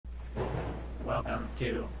welcome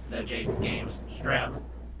to the Jake Games Strip.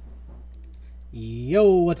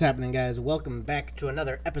 Yo, what's happening, guys? Welcome back to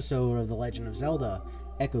another episode of The Legend of Zelda,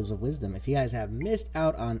 Echoes of Wisdom. If you guys have missed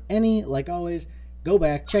out on any, like always, go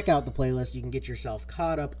back, check out the playlist. You can get yourself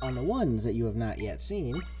caught up on the ones that you have not yet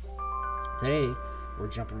seen. Today, we're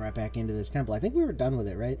jumping right back into this temple. I think we were done with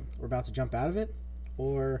it, right? We're about to jump out of it?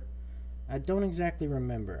 Or, I don't exactly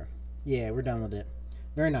remember. Yeah, we're done with it.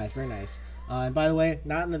 Very nice, very nice. And by the way,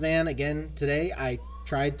 not in the van again today. I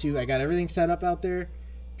got everything set up out there.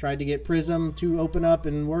 Tried to get Prism to open up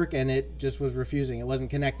and work, and it just was refusing. It wasn't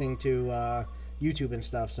connecting to YouTube and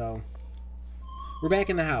stuff, so we're back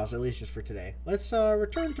in the house, at least just for today. Let's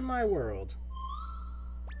return to my world.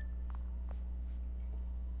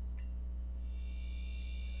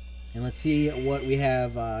 And let's see what we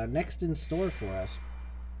have next in store for us.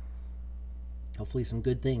 Hopefully some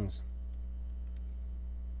good things.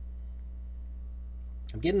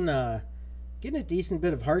 I'm getting a decent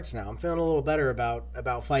bit of hearts now. I'm feeling a little better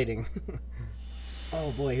about fighting.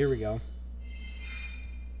 Oh boy, here we go.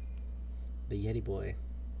 The Yeti boy.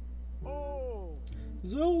 Oh.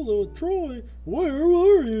 Zelda, Troy, where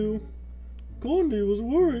were you? Condi was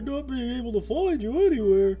worried not being able to find you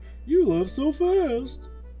anywhere. You left so fast.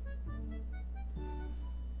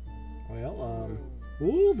 Well,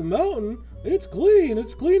 Oh, the mountain. It's clean.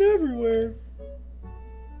 It's clean everywhere.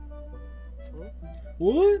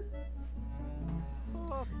 What?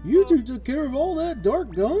 You two took care of all that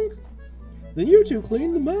dark gunk? Then you two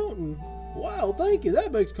cleaned the mountain. Wow, thank you.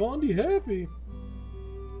 That makes Condi happy.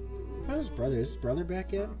 how's his brother? Is his brother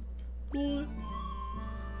back yet? But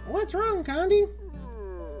What's wrong, Condi?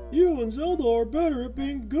 you and Zelda are better at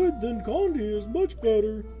being good than Condi is, much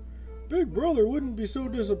better. Big Brother wouldn't be so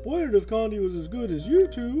disappointed if Condi was as good as you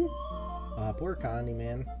two. Poor Condi,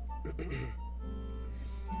 man.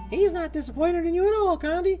 He's not disappointed in you at all,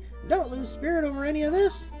 Condi. Don't lose spirit over any of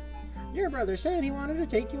this. Your brother said he wanted to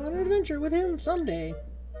take you on an adventure with him someday.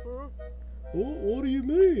 What do you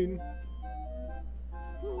mean?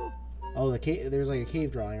 Oh, the cave. There's like a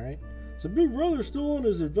cave drawing, right? Is the Big Brother still on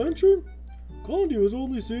his adventure? Condi was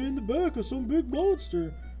only seeing the back of some big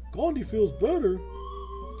monster. Condi feels better.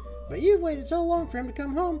 But you've waited so long for him to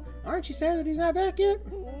come home. Aren't you sad that he's not back yet?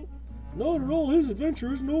 Not at all. His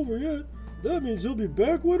adventure isn't over yet. That means he'll be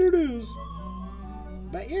back when it is.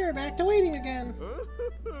 But you're back to waiting again.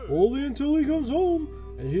 Only until he comes home,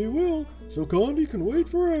 and he will, so Condi can wait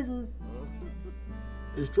forever.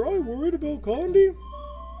 Is Troy worried about Condi?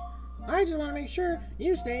 I just want to make sure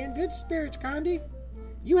you stay in good spirits, Condi.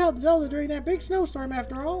 You helped Zelda during that big snowstorm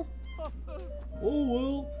after all. Oh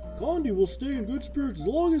well, Condi will stay in good spirits as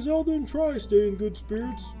long as Zelda and Troy stay in good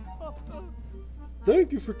spirits.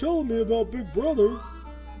 Thank you for telling me about Big Brother.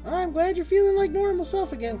 I'm glad you're feeling like normal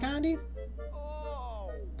self again, Condi.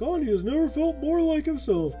 Condi has never felt more like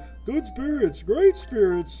himself. Good spirits, great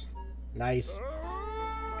spirits. Nice.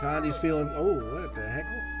 Condi's feeling. Oh, what the heck?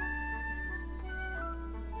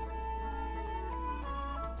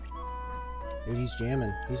 Dude, he's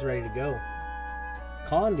jamming. He's ready to go.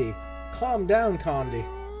 Condi, calm down, Condi.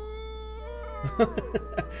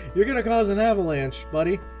 You're gonna cause an avalanche,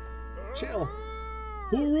 buddy. Chill.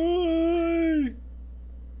 Hooray!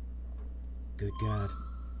 Good God.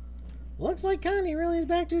 Looks like Condi really is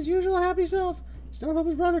back to his usual happy self. Still hope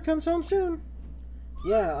his brother comes home soon.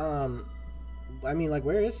 Yeah, I mean, like,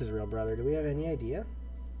 where is his real brother? Do we have any idea?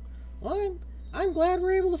 Well, I'm glad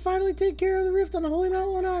we're able to finally take care of the rift on the Holy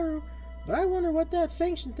Mountain Iru, but I wonder what that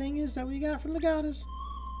sanction thing is that we got from the goddess.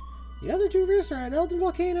 The other two rifts are at Elden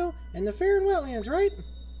Volcano and the Faron Wetlands, right?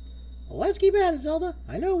 Well, let's keep at it, Zelda.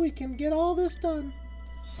 I know we can get all this done.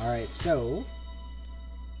 Alright, so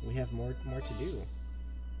we have more to do.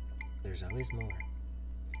 There's always more.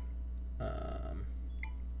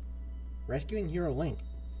 Rescuing Hero Link.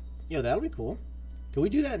 Yo, that'll be cool. Can we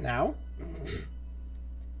do that now?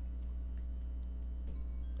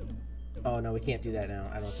 Oh, no, we can't do that now,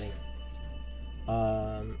 I don't think.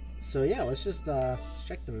 So yeah, let's just let's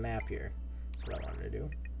check the map here. That's what I wanted to do.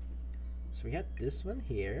 So we got this one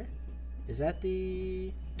here. Is that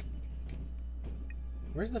the...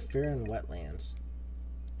 Where's the Faron Wetlands?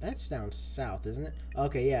 That's down south, isn't it?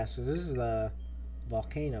 Okay, yeah, so this is the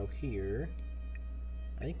volcano here.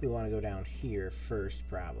 I think we want to go down here first,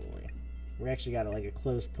 probably. We actually got like a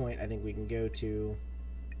close point I think we can go to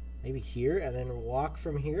maybe here and then walk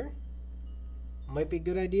from here. Might be a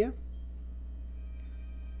good idea.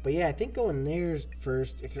 But yeah, I think going there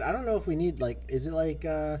first, because I don't know if we need, like, is it like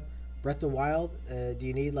Breath of the Wild? Do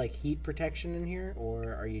you need like heat protection in here,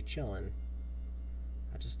 or are you chilling?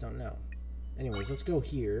 I just don't know. Anyways, let's go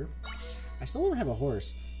here. I still don't have a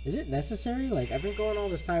horse. Is it necessary? Like, I've been going all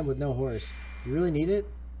this time with no horse. You really need it?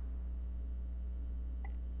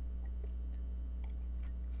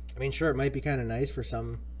 I mean, sure, it might be kind of nice for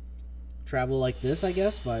some travel like this, I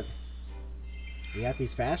guess, but we got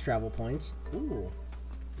these fast travel points. Ooh,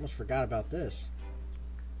 almost forgot about this.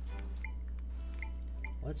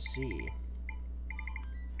 Let's see.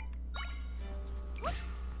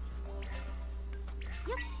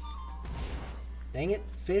 Dang it,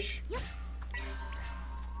 fish.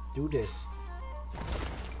 Do this.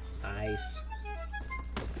 Nice.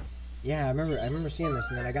 Yeah, I remember seeing this,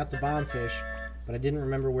 and then I got the bomb fish, but I didn't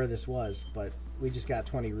remember where this was, but we just got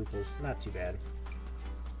 20 ruples. Not too bad.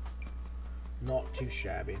 Not too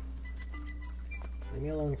shabby. Leave me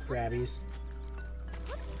alone, crabbies.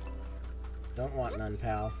 Don't want none,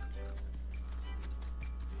 pal.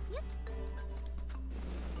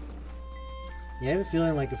 Yeah, I have a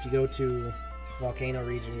feeling like if you go to Volcano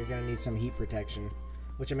region, you're gonna need some heat protection.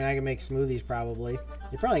 Which, I mean, I can make smoothies probably.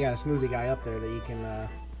 You probably got a smoothie guy up there that you can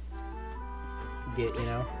get, you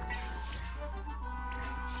know.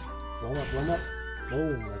 Blow 'em up, blow 'em up.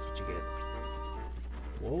 Boom, that's what you get.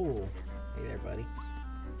 Whoa. Hey there, buddy.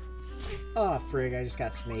 Oh, frig, I just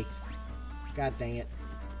got snaked. God dang it.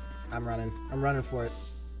 I'm running for it.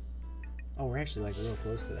 Oh, we're actually like real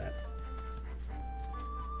close to that.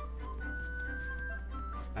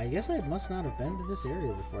 I guess I must not have been to this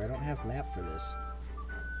area before. I don't have a map for this.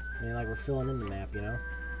 I mean, like, we're filling in the map, you know?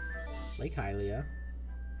 Lake Hylia.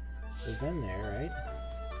 We've been there, right?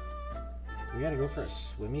 We gotta go for a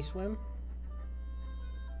swimmy swim?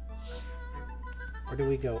 Or do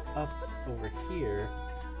we go up over here?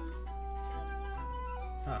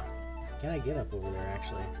 Huh. Can I get up over there,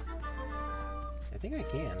 actually? I think I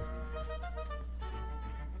can.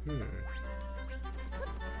 Maybe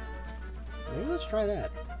let's try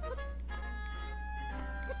that.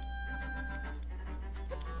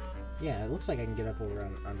 Yeah, it looks like I can get up over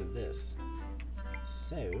onto this.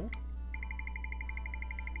 So...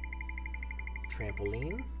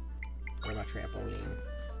 trampoline? Where's my trampoline?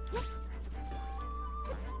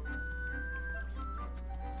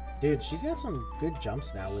 Dude, she's got some good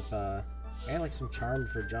jumps now with, I got like some charm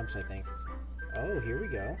for jumps, I think. Oh, here we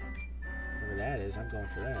go. Whatever that is, I'm going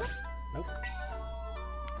for that. Nope.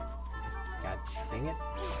 God dang it.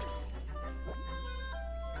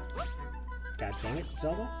 God dang it,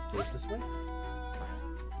 Zelda. Face this way.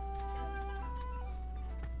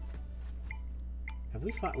 Have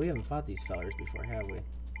we fought? We haven't fought these fellers before, have we?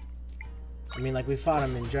 I mean, like, we fought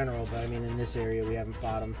them in general, but I mean, in this area, we haven't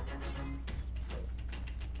fought them.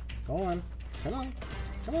 Go on. Come on.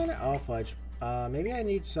 Come on. Oh, fudge. Maybe I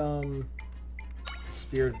need some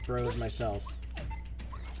spear bros myself.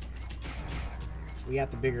 We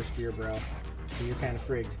got the bigger spear bro. So you're kind of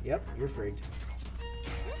frigged. Yep, you're frigged.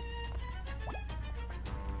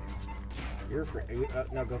 You're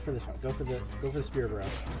frigged. No, go for this one. Go for the spear bro.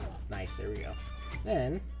 Nice. There we go.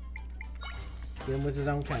 Then get him with his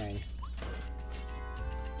own kind.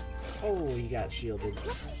 Oh, he got shielded.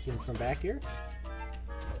 Get him from back here.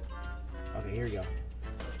 Okay, here we go.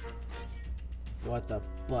 What the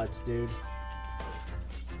butts, dude.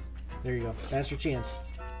 There you go. That's your chance.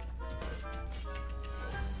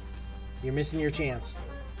 You're missing your chance.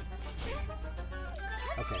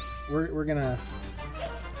 Okay, we're gonna...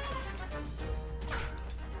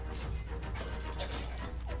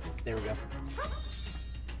 There we go.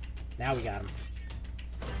 Now we got him.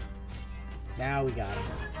 Now we got him.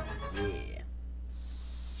 Yeah.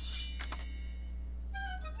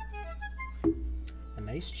 A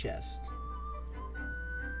nice chest.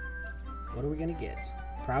 What are we gonna get?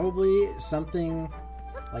 Probably something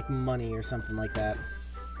like money or something like that.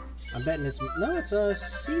 I'm betting it's... No, it's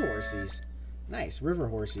seahorses. Nice, river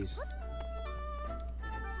horses.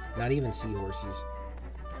 Not even seahorses.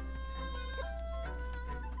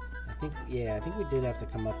 I think we did have to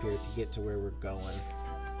come up here to get to where we're going.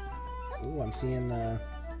 Ooh, I'm seeing the...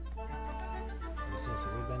 What's this?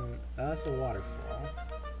 Have we been... Oh, that's a waterfall.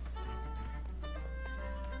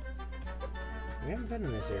 We haven't been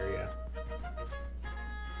in this area.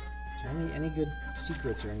 Is there any good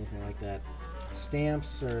secrets or anything like that?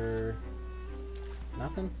 Stamps or...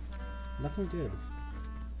 Nothing? Nothing good.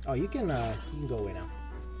 Oh, you can go away now.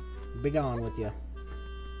 Big on with you.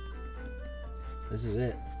 This is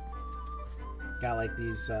it. Got like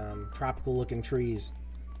these tropical looking trees.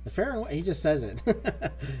 The Faron, he just says it.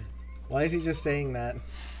 Why is he just saying that?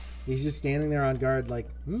 He's just standing there on guard like,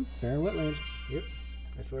 Faron Wetlands. Yep,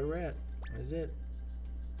 that's where we're at. That's it.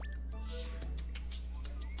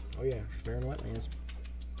 Oh yeah, Faron Wetlands.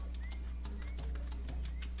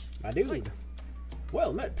 My dude.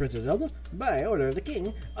 Well met, Princess Zelda. By order of the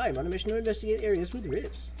king, I'm on a mission to investigate areas with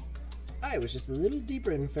rifts. I was just a little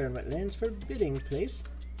deeper in Faron Wetlands' forbidding place.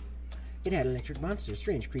 It had electric monsters,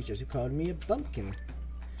 strange creatures who called me a bumpkin.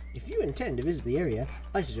 If you intend to visit the area,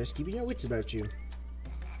 I suggest keeping your wits about you.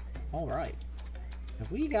 Alright.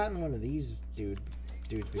 Have we gotten one of these dudes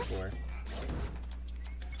before?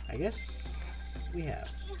 I guess we have.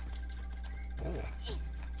 Oh.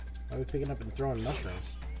 Why are we picking up and throwing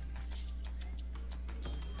mushrooms?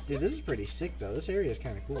 Dude, this is pretty sick though. This area is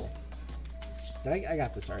kind of cool. I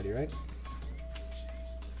got this already, right?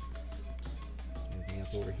 Anything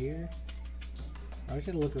up over here? I always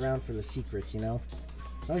gotta look around for the secrets, you know?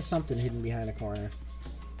 There's always something hidden behind a corner.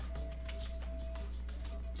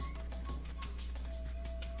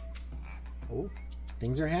 Oh,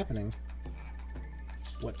 things are happening.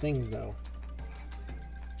 What things, though?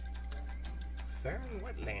 Faron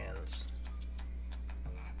Wetlands.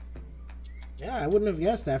 Yeah, I wouldn't have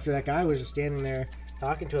guessed after that guy was just standing there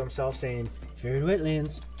talking to himself saying, Faron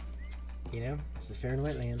Wetlands. You know, it's the Faron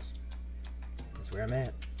Wetlands. That's where I'm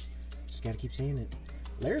at. Just gotta keep saying it.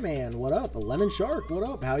 Larry Man, what up? A Lemon Shark, what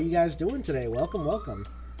up? How you guys doing today? Welcome, welcome.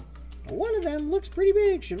 One of them looks pretty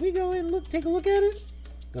big. Should we go and take a look at it?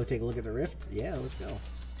 Go take a look at the rift? Yeah, let's go.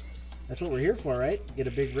 That's what we're here for, right? Get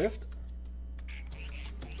a big rift.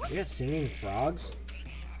 We got singing frogs.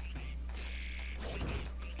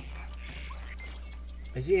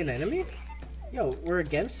 Is he an enemy? Yo, we're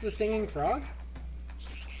against the singing frog?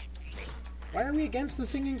 Why are we against the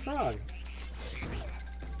singing frog?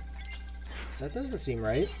 That doesn't seem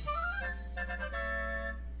right.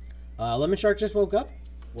 Lemon Shark just woke up.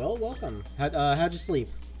 Well, welcome. How'd you sleep?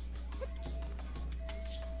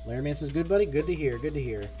 Larry Man says, good buddy. Good to hear. Good to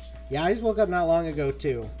hear. Yeah, I just woke up not long ago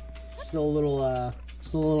too. Still a little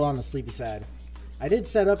on the sleepy side. I did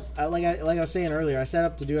set up, like I was saying earlier, I set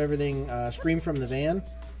up to do everything stream from the van,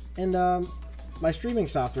 and my streaming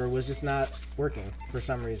software was just not working for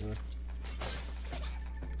some reason.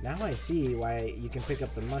 Now I see why you can pick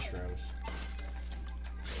up the mushrooms.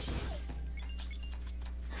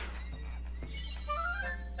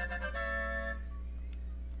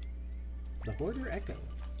 The Hoarder Echo.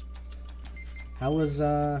 How's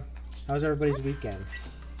everybody's weekend?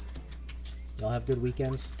 Y'all have good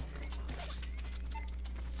weekends?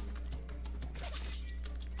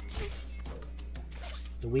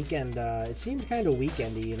 The weekend, it seemed kind of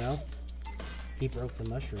weekendy, you know? He broke the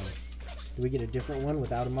mushroom. Do we get a different one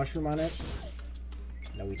without a mushroom on it?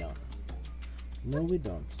 No, we don't. No, we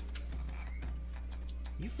don't.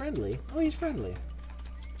 You friendly? Oh, he's friendly.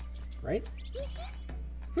 Right?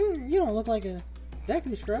 You don't look like a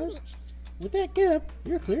Deku Scrub. With that getup,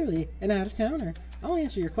 you're clearly an out-of-towner. I'll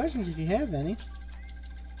answer your questions if you have any.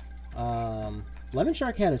 Lemon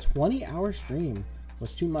Shark had a 20-hour stream.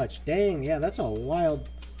 Was too much. Dang, yeah, that's a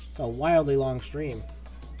wildly long stream.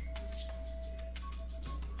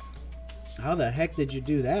 How the heck did you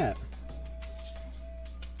do that?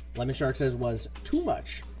 Lemon Shark says was too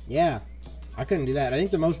much. Yeah, I couldn't do that. I think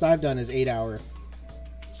the most I've done is 8 hour.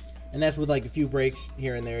 And that's with like a few breaks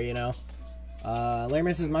here and there, you know. Larry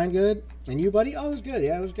Man says, mine good? And you, buddy? Oh, it was good.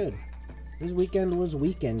 Yeah, it was good. This weekend was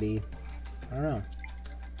weekendy. I don't know.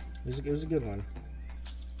 It was a good one.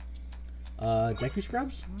 Deku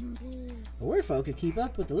Scrubs? We're folk who keep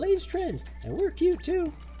up with the latest trends, and we're cute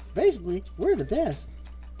too. Basically, we're the best.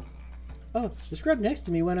 Oh, the scrub next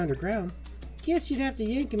to me went underground. Guess you'd have to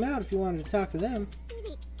yank him out if you wanted to talk to them.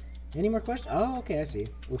 Any more questions? Oh, okay, I see.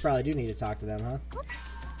 We probably do need to talk to them, huh?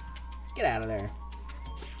 Get out of there.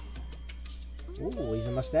 Ooh, he's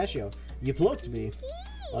a mustachio. You plucked me.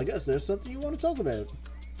 Well, I guess there's something you want to talk about.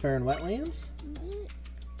 Faron Wetlands?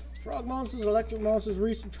 Frog monsters, electric monsters,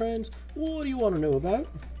 recent trends. What do you want to know about?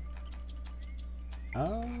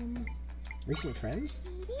 Recent trends?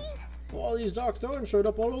 All these dark thorns showed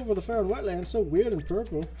up all over the Faron Wetlands, so weird and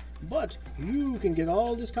purple. But you can get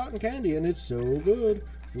all this cotton candy, and it's so good.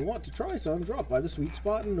 If you want to try some, drop by the sweet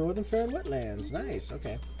spot in northern Faron Wetlands. Nice,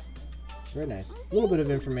 okay. Very nice. A little bit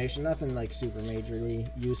of information, nothing like super majorly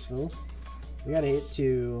useful. We gotta hit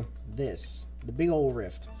to this, the big old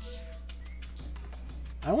rift.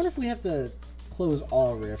 I wonder if we have to close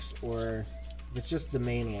all rifts, or if it's just the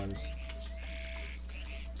main ones.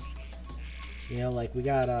 You know, like we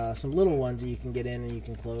got some little ones that you can get in and you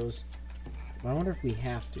can close. But I wonder if we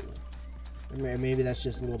have to. Or maybe that's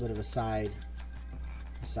just a little bit of a side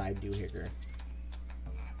doohickey.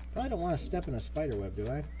 Probably don't want to step in a spider web, do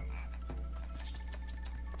I?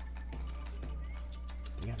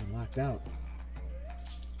 We got him locked out.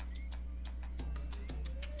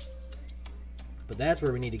 But that's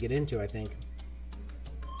where we need to get into, I think.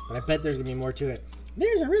 But I bet there's going to be more to it.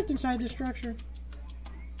 There's a rift inside this structure.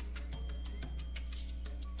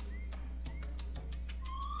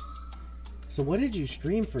 So what did you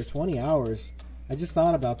stream for 20 hours? I just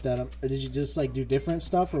thought about that. Did you just like do different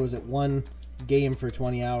stuff, or was it one game for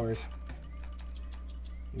 20 hours?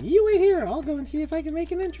 You wait here. I'll go and see if I can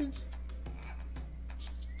make an entrance.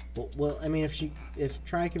 Well, I mean, if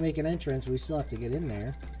Try can make an entrance, we still have to get in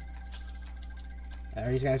there.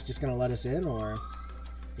 Are these guys just gonna let us in, or?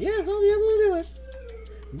 Yes, I'll be able to do it.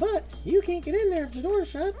 But you can't get in there if the door's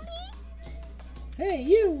shut. Hey,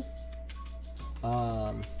 you.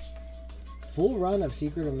 Full run of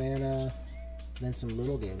Secret of Mana, then some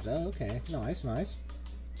little games. Oh, okay. Nice, nice.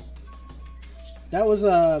 That was,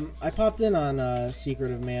 I popped in on,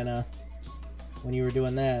 Secret of Mana when you were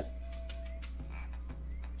doing that.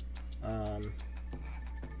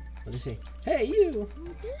 What do they say? Hey, you!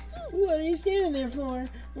 What are you standing there for?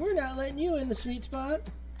 We're not letting you in the sweet spot.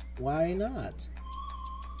 Why not?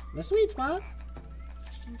 The sweet spot?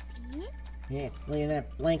 Yeah, look at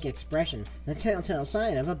that blank expression. The telltale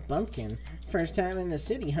sign of a bumpkin. First time in the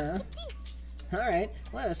city, huh? Alright,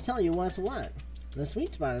 let us tell you what's what. The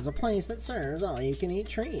sweet spot is a place that serves all-you-can-eat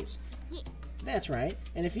treats. That's right,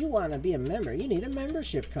 and if you want to be a member, you need a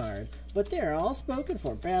membership card. But they're all spoken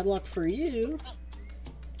for. Bad luck for you.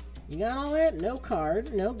 You got all that? No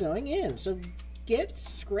card, no going in. So get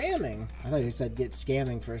scramming. I thought you said get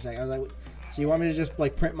scamming for a second. I was like, so you want me to just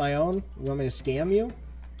like print my own? You want me to scam you?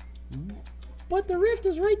 But the rift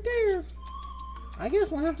is right there. I guess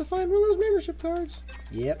we'll have to find one of those membership cards.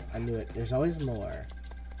 Yep, I knew it. There's always more.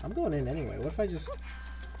 I'm going in anyway. What if I just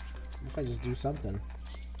do something?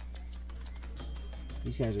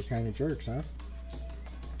 These guys are kind of jerks, huh?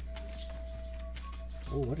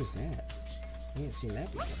 Oh, what is that? I ain't seen that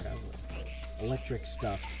before, have we? Electric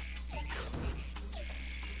stuff.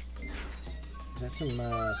 Is that some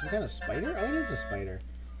kind of spider? Oh, it is a spider.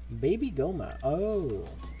 Baby Goma. Oh.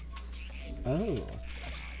 Oh.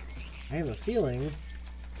 I have a feeling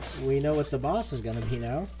we know what the boss is gonna be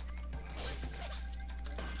now.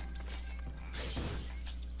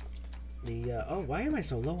 Oh, why am I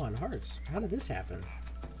so low on hearts? How did this happen?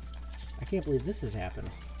 I can't believe this has happened.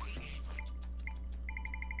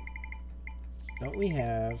 Don't we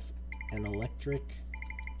have an electric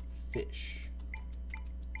fish?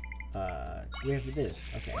 We have this.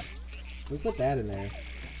 Okay. If we put that in there,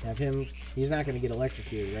 have him... He's not going to get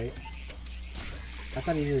electrocuted, right? I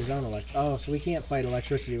thought he did his own Oh, so we can't fight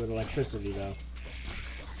electricity with electricity, though.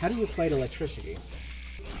 How do you fight electricity?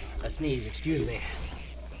 A sneeze, excuse me.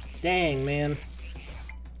 Dang, man.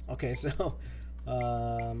 Okay, so...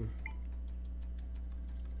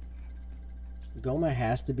 Goma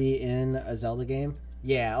has to be in a Zelda game?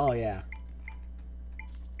 Yeah, oh yeah.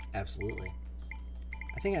 Absolutely.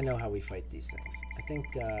 I think I know how we fight these things. I think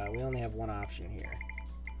we only have one option here.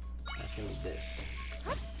 That's gonna be this.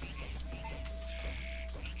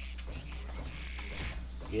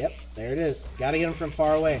 Yep, there it is. Gotta get them from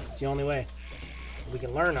far away. It's the only way. We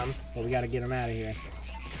can learn them, but we gotta get them out of here.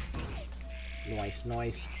 Nice,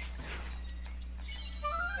 nice.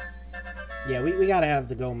 Yeah, we gotta have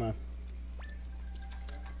the Goma.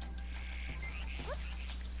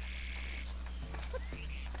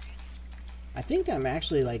 I think I'm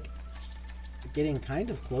actually, like, getting kind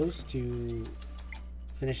of close to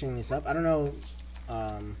finishing this up. I don't know,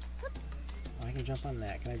 oh, I can jump on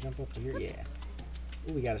that. Can I jump up to here? Yeah.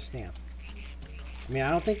 Ooh, we got a stamp. I mean,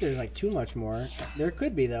 I don't think there's, like, too much more. There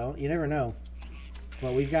could be, though. You never know.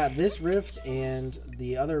 But we've got this rift and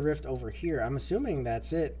the other rift over here. I'm assuming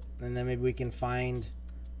that's it. And then maybe we can find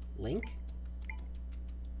Link?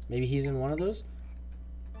 Maybe he's in one of those?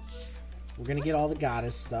 We're gonna get all the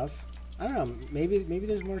goddess stuff. I don't know. Maybe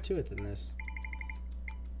there's more to it than this.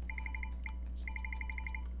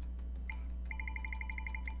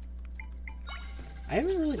 I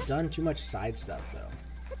haven't really done too much side stuff, though.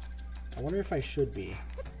 I wonder if I should be.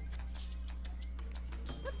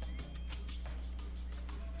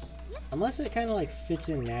 Unless it kind of like fits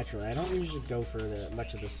in naturally. I don't usually go for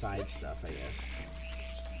much of the side stuff, I guess.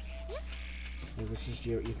 Maybe it's just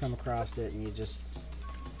you come across it and it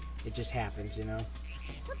just happens, you know?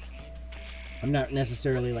 I'm not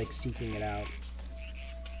necessarily like seeking it out.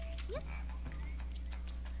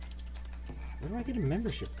 Where do I get a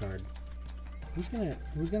membership card? Who's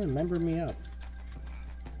gonna member me up?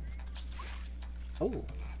 Oh.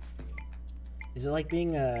 Is it like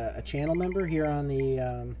being a channel member here on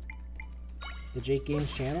the Jake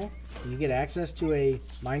Games channel? Do you get access to a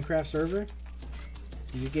Minecraft server?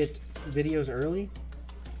 Do you get videos early?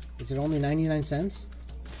 Is it only 99 cents?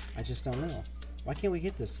 I just don't know. Why can't we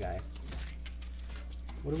get this guy?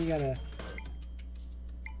 What do we gotta...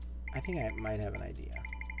 I think I might have an idea.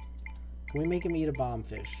 Can we make him eat a bomb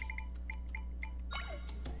fish?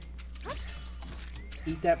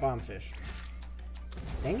 Eat that bomb fish.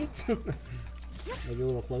 Dang it. Maybe a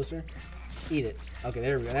little closer. Eat it. Okay,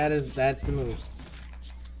 there we go. That's the move.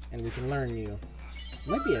 And we can learn you.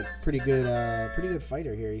 Might be a pretty good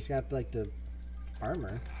fighter here. He's got like the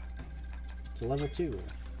armor. It's a level 2.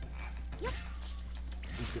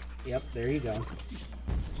 Yep, there you go.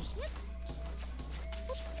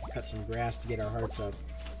 Cut some grass to get our hearts up.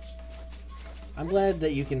 I'm glad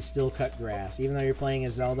that you can still cut grass, even though you're playing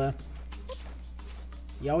as Zelda.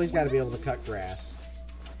 You always got to be able to cut grass.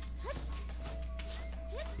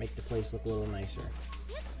 Make the place look a little nicer.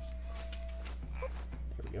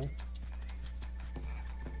 There we go.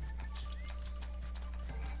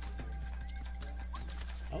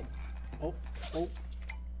 Oh.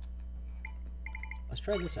 Let's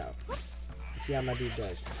try this out. Let's see how my dude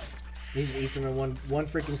does. He just eats them in one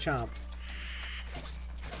freaking chomp.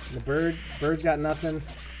 And the bird's got nothing.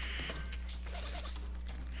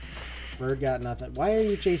 Bird got nothing. Why are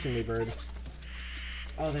you chasing me, bird?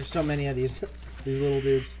 Oh, there's so many of these these little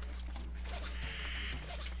dudes.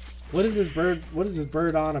 What is this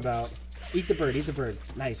bird on about? Eat the bird, eat the bird.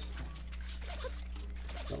 Nice.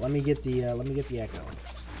 But let me get the echo.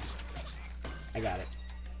 I got it.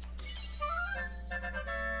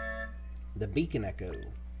 The beacon echo.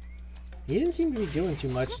 He didn't seem to be doing too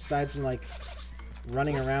much aside from like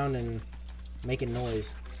running around and making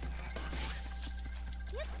noise.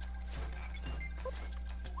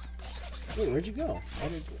 Wait, where'd you go?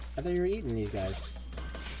 I thought you were eating these guys.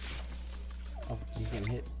 Oh, he's getting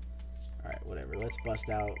hit. Alright, whatever. Let's bust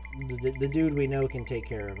out. The dude we know can take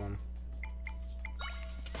care of him.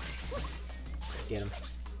 Get him.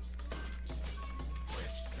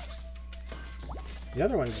 The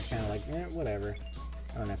other one's just kind of like, eh, whatever.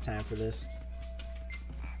 I don't have time for this.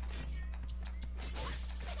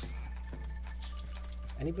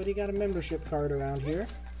 Anybody got a membership card around here?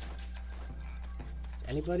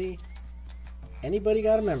 Anybody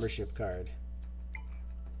got a membership card?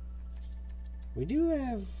 We do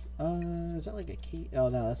have, is that like a key? Oh,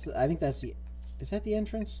 no, I think that's the, is that the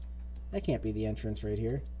entrance? That can't be the entrance right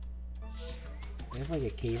here. We have like a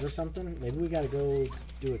cave or something? Maybe we gotta go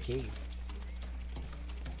do a cave.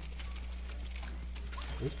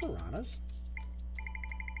 Are these piranhas?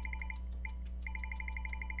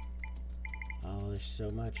 Oh, there's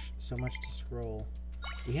so much to scroll.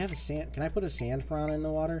 Do you have a sand? Can I put a sand piranha in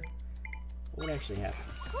the water? What would actually happen?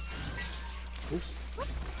 Oops.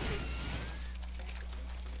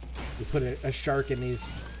 We put a shark in these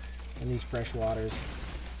fresh waters.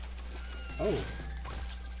 Oh.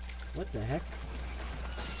 What the heck?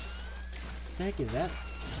 What the heck is that?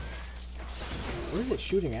 What is it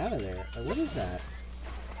shooting out of there? What is that?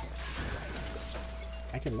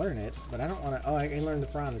 I can learn it, but I don't want to... Oh, I can learn the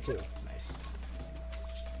piranha too. Nice.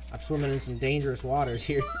 I'm swimming in some dangerous waters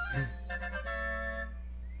here.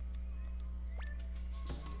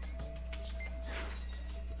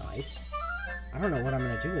 Nice. I don't know what I'm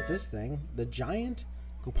going to do with this thing. The giant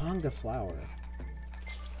Kupanga flower.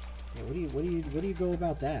 Yeah, what do you go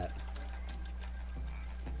about that?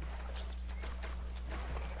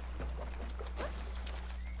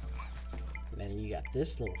 And then you got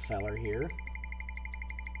this little feller here.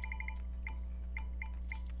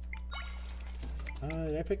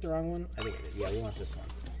 Did I pick the wrong one? I think I did. Yeah, we want this one.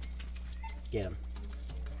 Get him.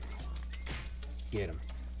 Get him.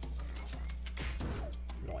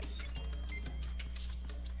 Nice.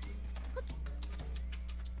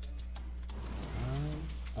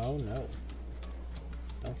 Oh no.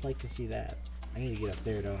 Don't like to see that. I need to get up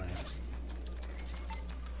there, don't I?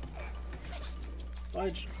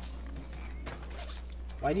 Fudge.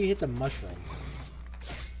 Why do you hit the mushroom?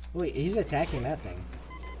 Wait, he's attacking that thing.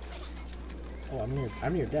 Oh,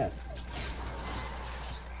 I'm near death.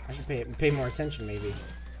 I should pay more attention, maybe.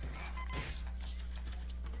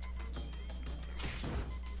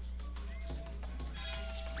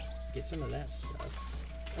 Get some of that stuff.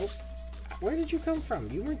 Oh, where did you come from?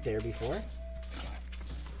 You weren't there before.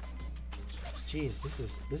 Jeez,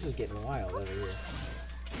 this is getting wild over here.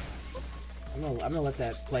 I'm gonna let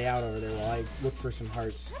that play out over there while I look for some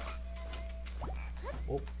hearts.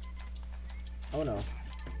 Oh, oh no.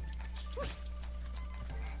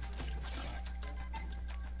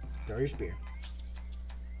 Throw your spear.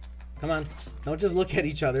 Come on. Don't just look at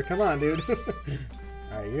each other. Come on, dude.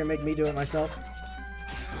 Alright, you're gonna make me do it myself?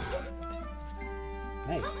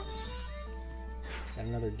 Nice. Got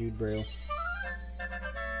another dude bro.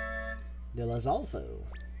 De la Zalfo.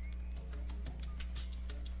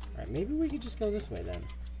 Alright, maybe we could just go this way then.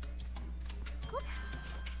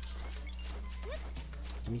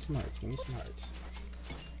 Give me some hearts. Give me some hearts.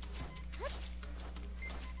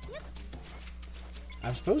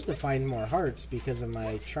 I'm supposed to find more hearts because of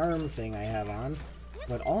my charm thing I have on,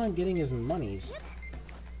 but all I'm getting is monies.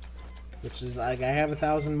 Which is like, I have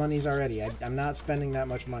 1,000 monies already. I'm not spending that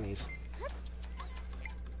much monies.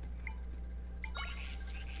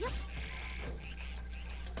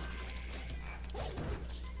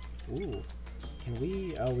 Ooh. Can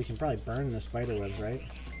we... Oh, we can probably burn the spider webs, right?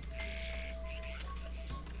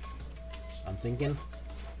 I'm thinking.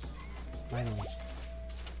 Finally.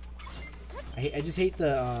 I just hate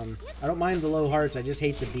the, I don't mind the low hearts, I just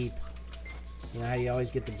hate the beep. You know how you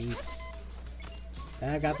always get the beep?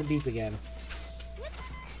 And I got the beep again.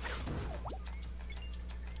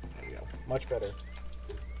 There we go. Much better.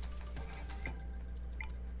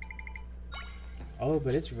 Oh,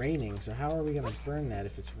 but it's raining, so how are we gonna burn that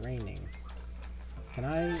if it's raining? Can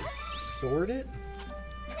I sort it?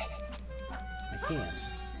 I can't.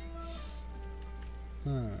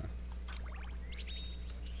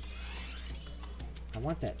 I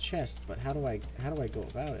want that chest, but how do I go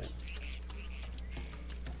about it?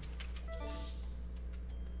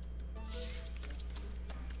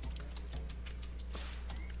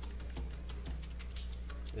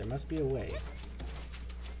 There must be a way.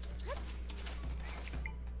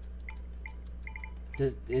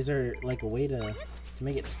 Is there like a way to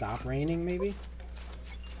make it stop raining, maybe?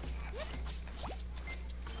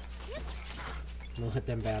 We'll let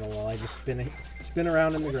them battle while I just spin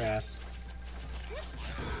around in the grass.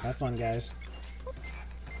 Have fun, guys.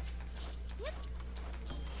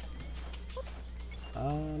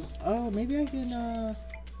 Oh, maybe I can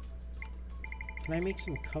I make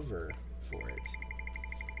some cover for it?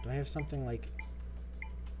 Do I have something like...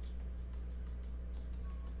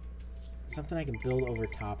 Something I can build over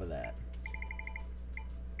top of that?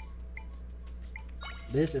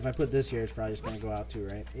 This, if I put this here, it's probably just gonna go out too,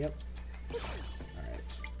 right? Yep. Alright.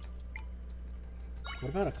 What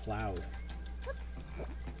about a cloud?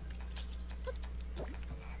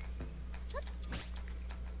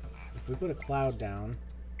 If we put a cloud down,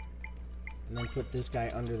 and then put this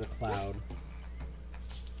guy under the cloud,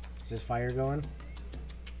 is his fire going?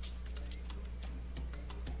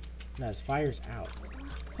 No, his fire's out.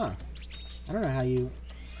 Huh. I don't know how you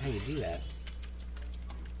do that.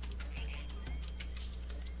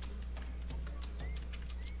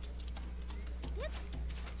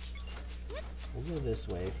 We'll go this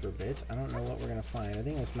way for a bit. I don't know what we're gonna find. I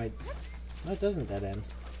think this might... No, it doesn't dead end.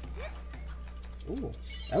 Ooh,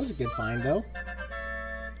 that was a good find, though.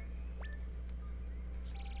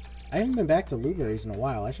 I haven't been back to Blueberries in a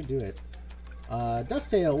while. I should do it.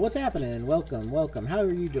 Dusttail, what's happening? Welcome, welcome. How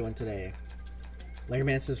are you doing today?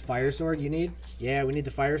 Layerman says fire sword you need? Yeah, we need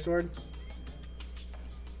the fire sword.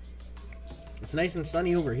 It's nice and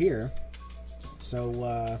sunny over here.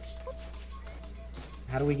 So,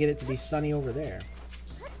 how do we get it to be sunny over there?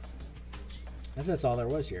 That's all there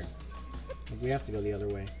was here. Like, we have to go the other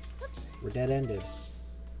way. We're dead-ended.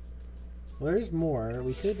 Well, there's more.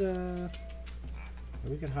 We could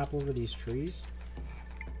hop over these trees.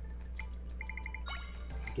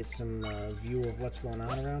 Get some view of what's going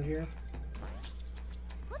on around here.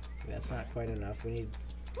 That's not quite enough. We need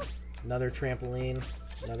another trampoline.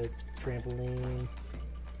 Another trampoline.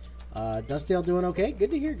 Dusttail doing okay?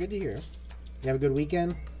 Good to hear, good to hear. You have a good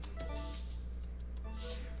weekend?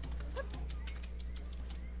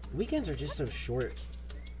 Weekends are just so short.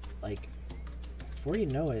 Like, before you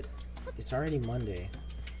know it, it's already Monday.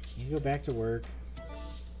 You go back to work,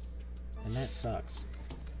 and that sucks.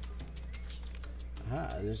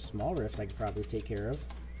 Ah, there's a small rift I could probably take care of.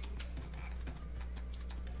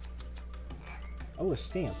 Oh, a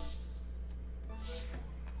stamp.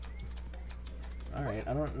 Alright,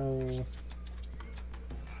 I don't know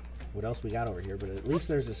what else we got over here, but at least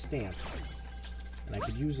there's a stamp. And I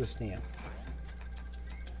could use a stamp.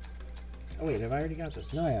 Oh wait, have I already got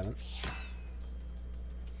this? No, I haven't.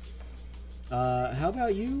 How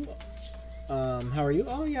about you? How are you?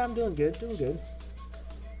 Oh yeah, I'm doing good, doing good.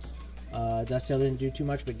 Dusttail didn't do too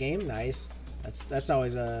much but game. Nice. That's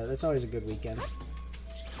always a good weekend.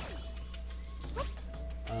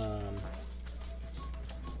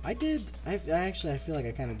 I feel like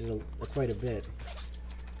I kind of did quite a bit.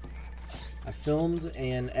 I filmed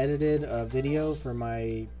and edited a video for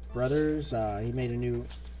my brothers. He made a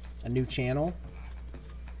new channel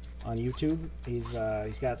on YouTube. He's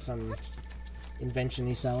got some invention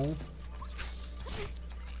he's selling.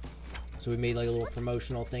 So we made like a little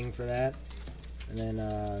promotional thing for that, and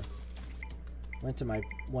then went to my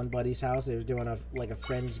one buddy's house. They were doing a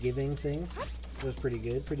Friendsgiving thing. It was pretty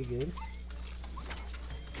good, pretty good.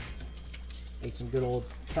 Ate some good old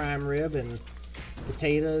prime rib and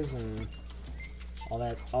potatoes and all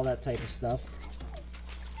that type of stuff.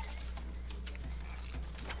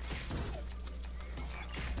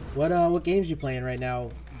 What games you playing right now,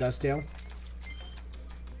 Dusttail?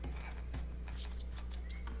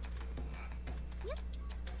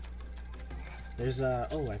 There's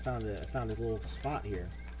oh, I found a little spot here.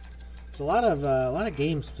 There's a lot of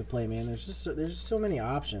games to play, man. There's just so many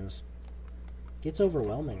options. Gets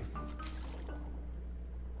overwhelming.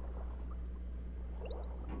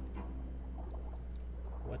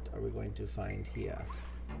 What are we going to find here?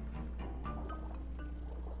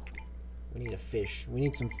 We need a fish. We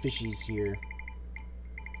need some fishies here.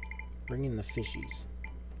 Bring in the fishies.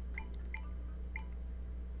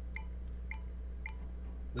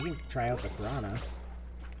 We can try out the piranha.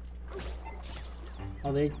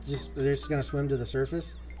 Oh, they're just gonna swim to the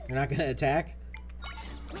surface? They're not gonna attack?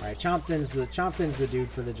 Alright, Chompfin's the dude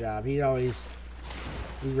for the job. He's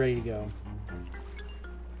ready to go.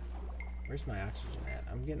 Where's my oxygen at?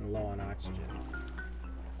 I'm getting low on oxygen.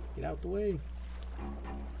 Get out the way.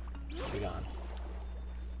 Be gone.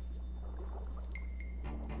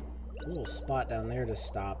 A little spot down there to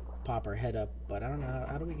pop our head up, but I don't know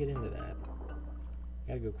how do we get into that?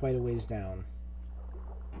 Gotta go quite a ways down.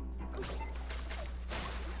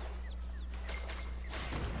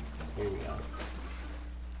 Here we go.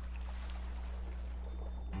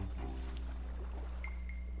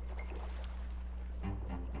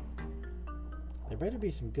 There better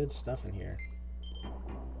be some good stuff in here.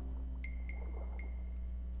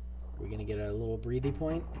 We're gonna get a little breathy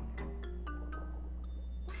point.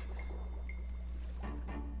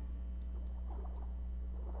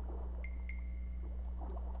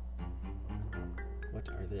 What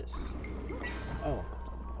are this? Oh.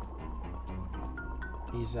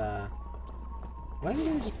 He's, why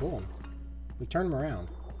didn't we just pull him? We turn him around.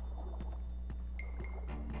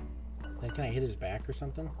 Then can I hit his back or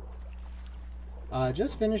something?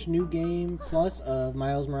 Just finished new game plus of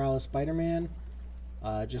Miles Morales Spider-Man.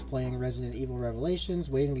 Just playing Resident Evil Revelations,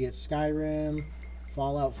 waiting to get Skyrim,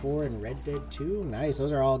 Fallout 4, and Red Dead 2. Nice,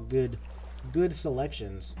 those are all good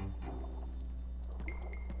selections.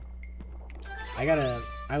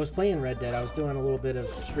 I was playing Red Dead. I was doing a little bit of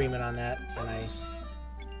streaming on that, and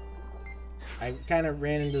I kind of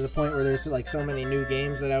ran into the point where there's like so many new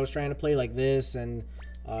games that I was trying to play, like this and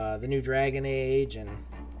the new Dragon Age, and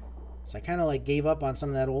so I kind of like gave up on some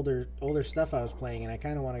of that older stuff I was playing, and I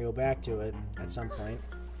kind of want to go back to it at some point.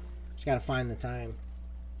 Just got to find the time.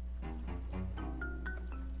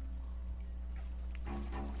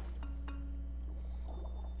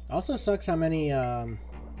 Also sucks how many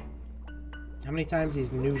times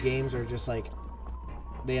these new games are just like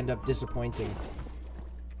they end up disappointing.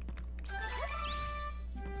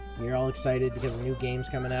 You're all excited because a new game's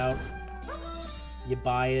coming out. You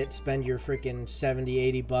buy it, spend your freaking 70,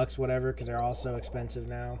 80 bucks, whatever, because they're all so expensive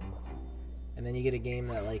now. And then you get a game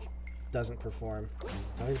that, like, doesn't perform.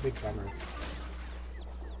 It's always a big bummer.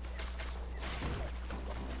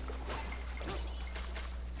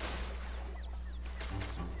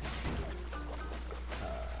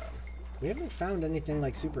 We haven't found anything,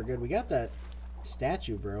 like, super good. We got that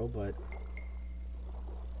statue, bro, but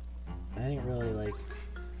that ain't really, like,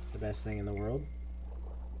 the best thing in the world.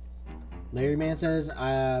 Larry Man says,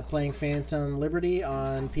 playing Phantom Liberty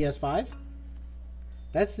on PS5.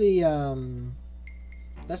 That's the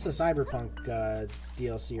Cyberpunk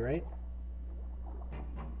DLC, right?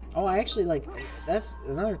 Oh, I actually, like, that's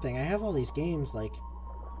another thing. I have all these games, like,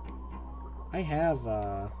 I have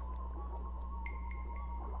the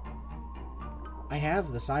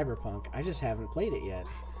Cyberpunk. I just haven't played it yet.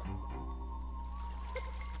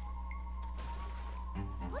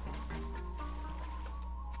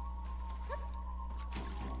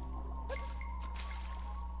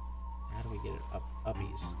 Get it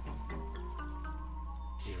uppies.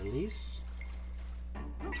 Release.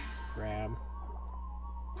 Grab.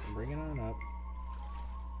 And bring it on up.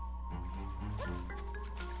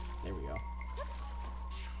 There we go.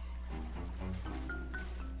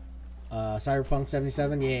 Cyberpunk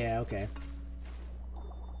 77? Yeah, okay.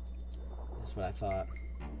 That's what I thought.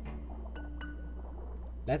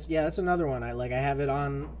 That's another one. I have it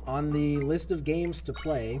on the list of games to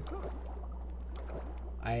play.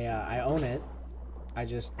 I own it. I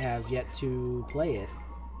just have yet to play it.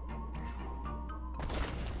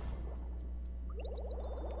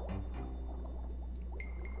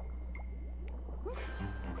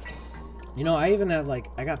 You know, I even have, like,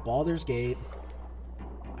 I got Baldur's Gate.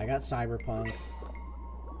 I got Cyberpunk.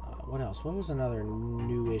 What else? What was another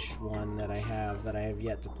newish one that I have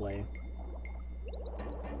yet to play?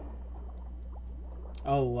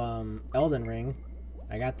 Oh, Elden Ring.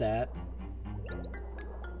 I got that.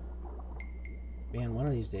 Man, one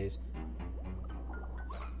of these days.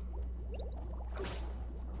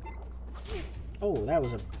 Oh, that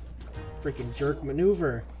was Freaking jerk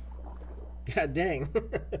maneuver. God dang.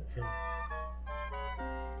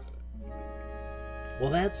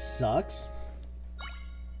 Well, that sucks.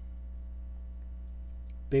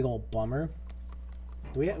 Big old bummer.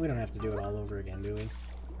 We don't have to do it all over again, do we?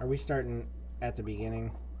 Are we starting at the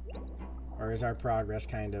beginning? Or is our progress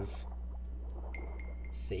kind of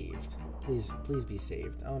saved? Please be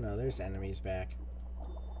saved. Oh no, there's enemies back.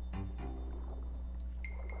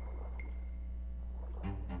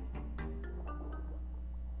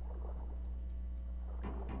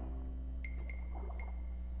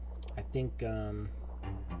 I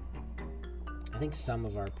think some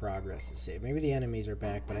of our progress is saved. Maybe the enemies are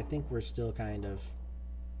back, but I think we're still kind of...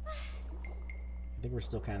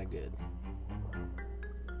 good.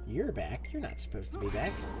 You're back. You're not supposed to be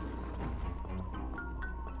back.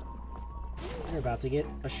 You're about to get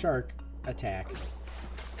a shark attack.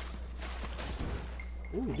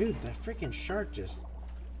 Ooh, dude, that freaking shark just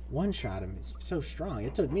one-shot him. It's so strong.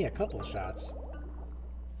 It took me a couple shots.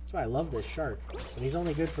 That's why I love this shark. But he's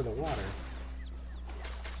only good for the water.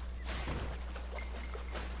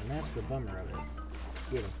 And that's the bummer of it.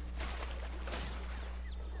 Get him.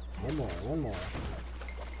 One more.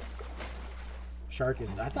 Shark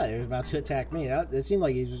is... I thought he was about to attack me. It seemed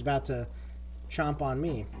like he was about to chomp on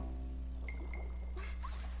me.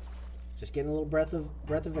 Just getting a little breath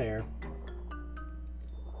of air.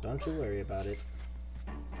 Don't you worry about it.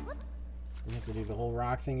 We have to do the whole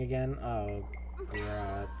rock thing again. Oh,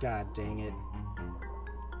 God dang it.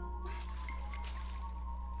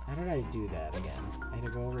 How did I do that again? I had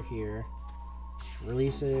to go over here,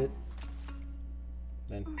 release it,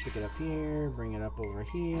 then pick it up here, bring it up over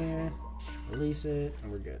here, release it,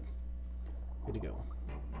 and we're good. Good to go.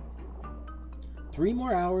 3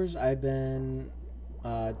 more hours I've been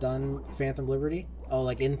done Phantom Liberty. Oh,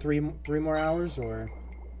 like in three more hours, or...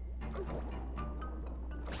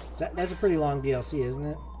 That's a pretty long DLC, isn't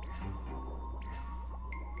it?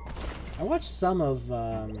 I watched some of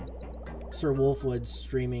Sir Wolfwood's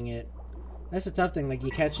streaming it. That's the tough thing, like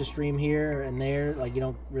you catch a stream here and there, like you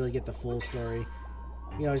don't really get the full story.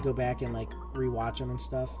 You can always go back and like rewatch them and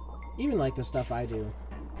stuff. Even like the stuff I do.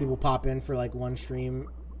 People pop in for like one stream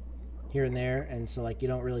here and there, and so like you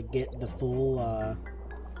don't really get the full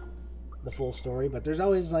story. But there's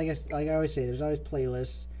always, like I always say, there's always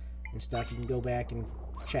playlists and stuff you can go back and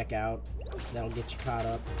check out. That'll get you caught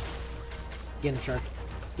up. Get him, Shark.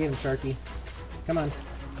 Get him, Sharky. Come on.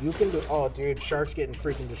 You can do... Oh, dude. Shark's getting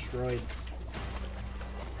freaking destroyed.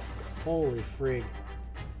 Holy frig.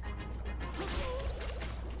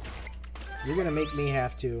 You're gonna make me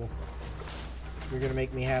have to... You're gonna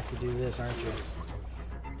make me have to do this, aren't you?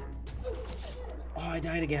 Oh, I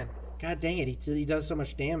died again. God dang it. He does so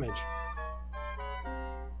much damage.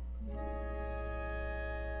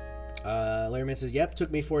 Larryman says, yep,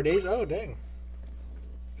 took me 4 days. Oh, dang.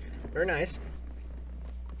 Very nice.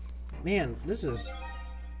 Man, this is...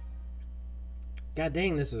 God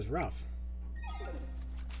dang, this is rough.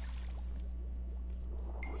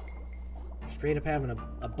 Straight up having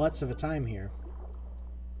a butts of a time here.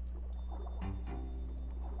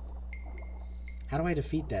 How do I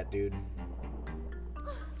defeat that dude?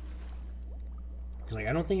 Because, like,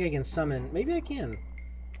 I don't think I can summon... Maybe I can.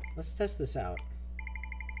 Let's test this out.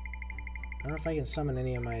 I don't know if I can summon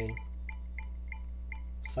any of my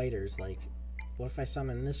fighters. Like, what if I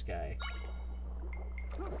summon this guy?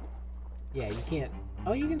 Yeah, you can't...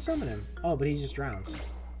 Oh, you can summon him. Oh, but he just drowns.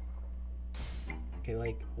 Okay,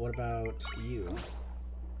 like, what about you?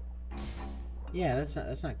 Yeah,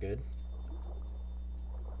 that's not good.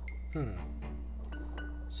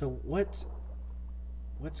 So what's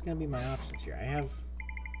gonna be my options here? I have...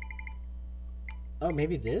 Oh,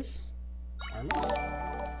 maybe this? Armors?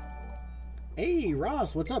 Hey,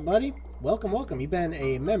 Ross, what's up, buddy? Welcome, welcome. You've been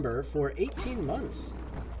a member for 18 months.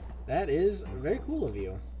 That is very cool of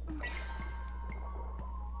you.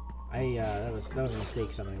 That was a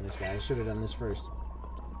mistake summoning this guy. I should have done this first.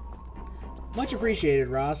 Much appreciated,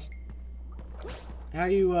 Ross. How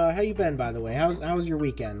you been, by the way? How was your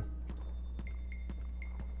weekend?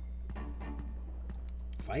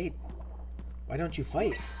 Fight? Why don't you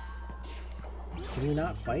fight? Can you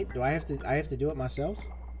not fight? Do I have to do it myself?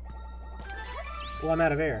 Well, I'm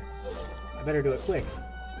out of air. I better do it quick.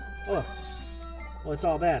 Oh. Well, it's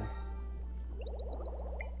all bad.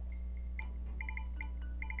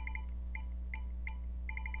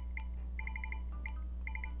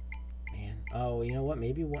 Man. Oh, you know what?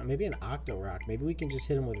 Maybe an Octo Rock. Maybe we can just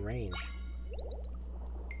hit him with range.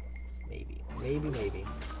 Maybe. Maybe.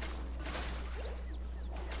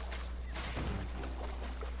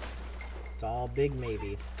 It's all big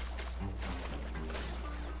maybe.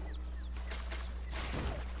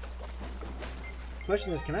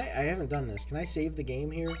 question is, I haven't done this. Can I save the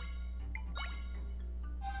game here?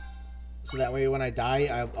 So that way when I die,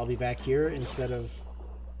 I'll be back here instead of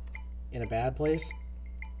in a bad place.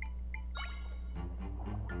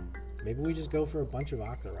 Maybe we just go for a bunch of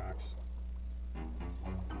Octoroks.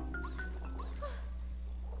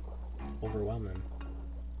 Overwhelming.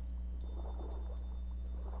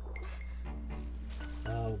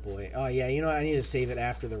 Oh boy. Oh yeah, you know what? I need to save it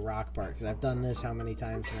after the rock part, because I've done this how many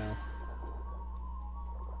times now?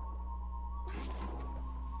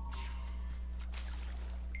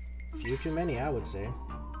 Few too many, I would say.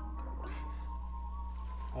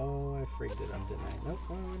 Oh, I frigged it up, didn't I? Nope.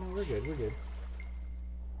 Oh, no, we're good. We're good.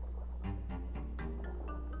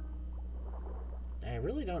 I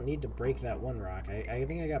really don't need to break that one rock. I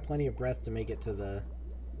think I got plenty of breath to make it to the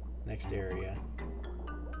next area.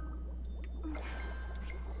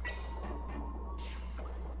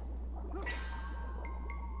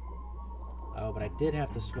 Oh, but I did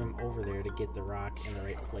have to swim over there to get the rock in the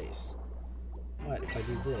right place. But if I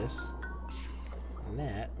do this and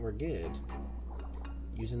that, we're good.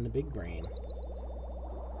 Using the big brain.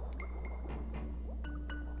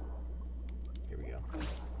 Here we go. Come on.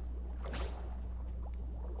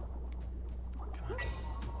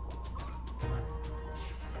 Come on.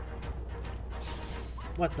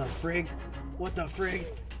 What the frig? What the frig?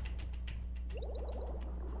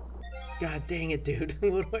 God dang it, dude.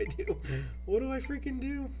 What do I do? What do I freaking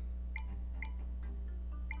do?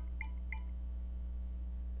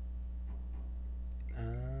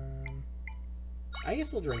 I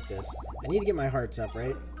guess we'll drink this. I need to get my hearts up,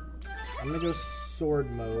 right? I'm gonna go sword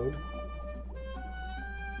mode.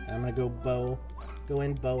 And I'm gonna go bow. Go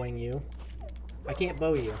in bowing you. I can't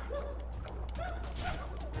bow you.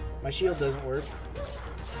 My shield doesn't work.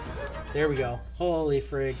 There we go. Holy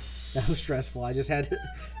frig. That was stressful. I just had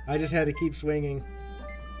to keep swinging.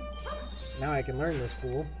 Now I can learn this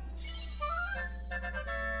fool.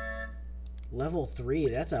 Level 3.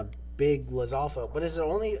 That's a big Lizalfo. But is it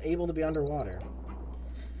only able to be underwater?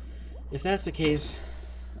 If that's the case,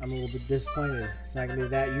 I'm a little bit disappointed. It's not going to be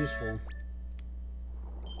that useful.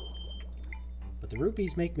 But the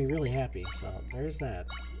rupees make me really happy, so there's that.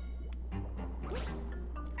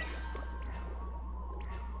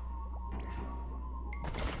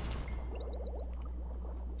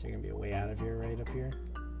 Is there going to be a way out of here right up here?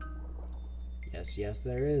 Yes, yes,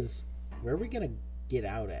 there is. Where are we going to get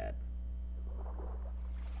out at?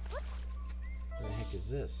 Where the heck is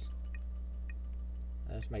this?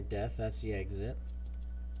 That's my death. That's the exit.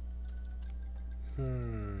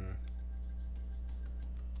 Alright,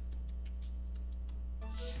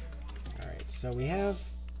 so we have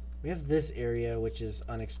this area which is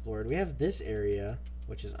unexplored. We have this area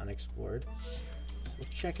which is unexplored. So we'll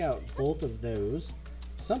check out both of those.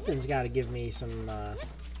 Something's got to give me some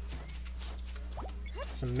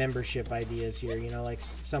membership ideas here, you know, like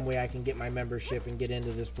some way I can get my membership and get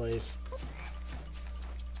into this place.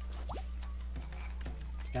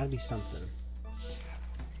 Gotta be something.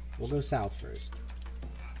 We'll go south first.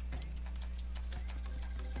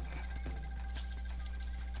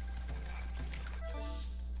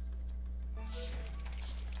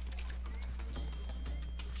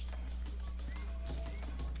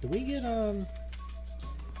 Do we get,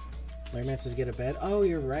 Layman says get a bed? Oh,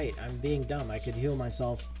 you're right. I'm being dumb. I could heal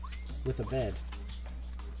myself with a bed.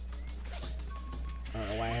 I don't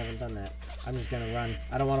know why I haven't done that. I'm just gonna run.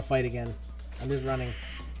 I don't want to fight again. I'm just running.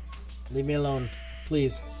 Leave me alone,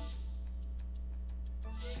 please.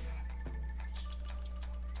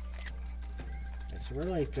 Right, so we're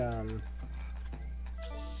like, we're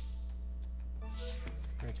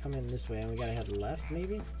gonna come in this way, and we gotta head left,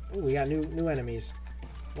 maybe? Oh, we got new enemies.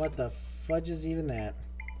 What the fudge is even that?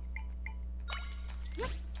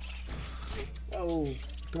 Whoa,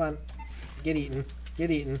 come on. Get eaten.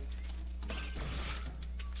 Get eaten.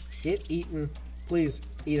 Get eaten. Please,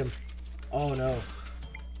 eat him. Oh, no.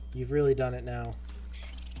 You've really done it now.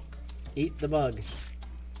 Eat the bug.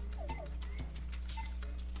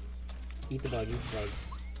 Eat the bug, eat the bug.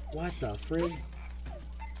 What the frig?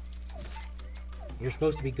 You're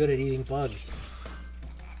supposed to be good at eating bugs.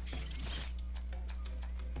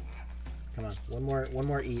 Come on, one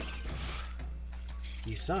more eat.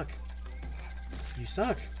 You suck. You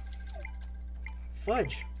suck.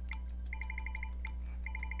 Fudge.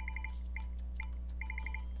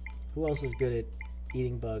 Who else is good at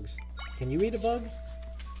eating bugs? Can you eat a bug?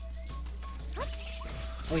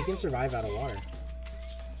 Oh, he can survive out of water.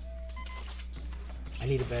 I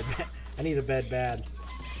need a bed. I need a bed bad.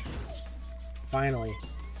 Finally.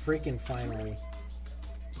 Freaking finally.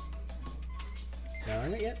 Did I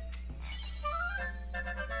earn it yet?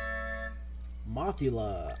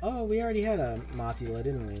 Mothula. Oh, we already had a Mothula,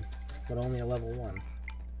 didn't we? But only a level 1.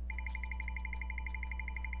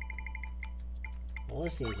 Well,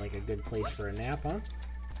 this seems like a good place for a nap, huh?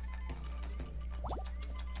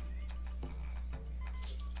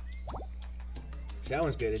 That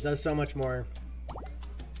one's good. It does so much more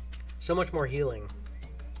healing.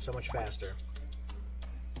 So much faster.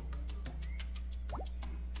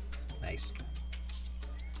 Nice.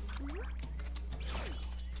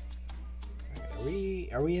 Right,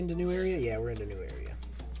 are we into new area? Yeah, we're into new area.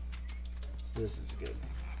 So this is good.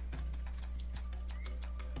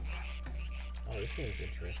 Oh, this seems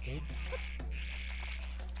interesting.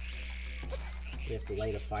 We have to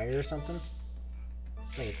light a fire or something?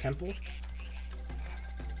 It's like a temple?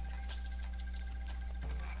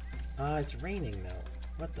 It's raining though.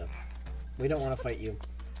 What the? We don't want to fight you.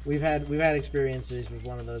 We've had experiences with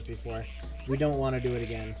one of those before. We don't want to do it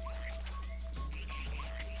again.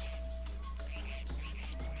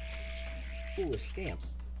 Ooh, a stamp.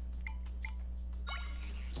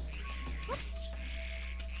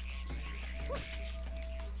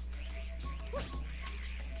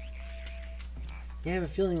 Yeah, I have a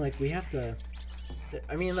feeling like we have to...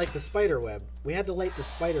 I mean, like the spider web. We had to light the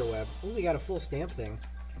spider web. Ooh, we got a full stamp thing.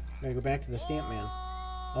 Gotta go back to the stamp man.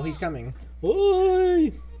 Oh, he's coming.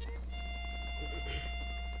 Oi!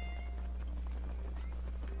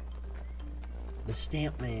 The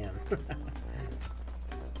stamp man.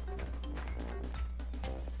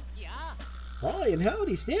 Yeah. Hi and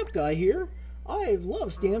howdy, Stamp Guy here. I've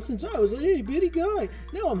loved stamps since I was a itty bitty guy.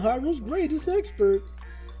 Now I'm Hyrule's greatest expert.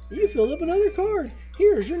 You filled up another card.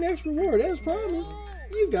 Here's your next reward, as promised.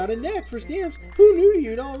 You've got a knack for stamps. Who knew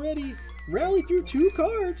you'd already rally through 2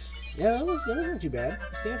 cards? Yeah, that wasn't too bad.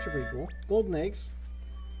 The stamps are pretty cool. Golden eggs.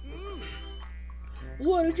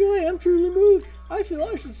 What a joy! I'm truly moved. I feel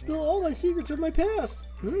I should spill all my secrets of my past.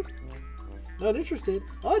 Not interested.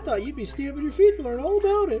 I thought you'd be stamping your feet to learn all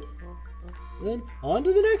about it. Then on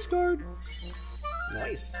to the next card.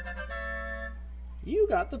 Nice. You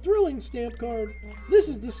got the thrilling stamp card. This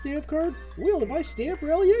is the stamp card wielded by Stamp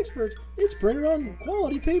Rally experts. It's printed on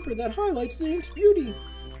quality paper that highlights the ink's beauty.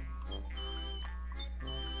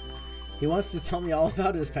 He wants to tell me all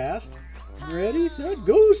about his past? Ready, set,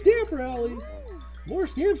 go, Stamp Rally! More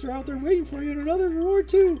stamps are out there waiting for you and another reward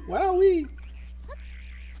too. Wowee!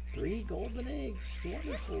 3 golden eggs.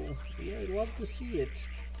 Wonderful. Yeah, I'd love to see it.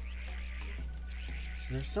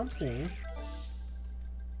 So there's something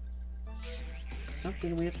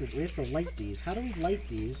we have to light these. How do we light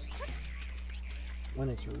these when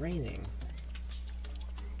it's raining?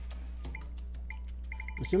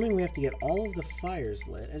 I'm assuming we have to get all of the fires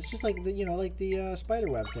lit. It's just like the, like the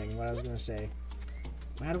spider web thing, what I was gonna say.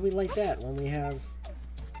 How do we light that when we have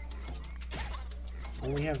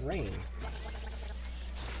rain?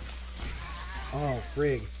 Oh,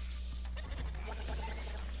 frig.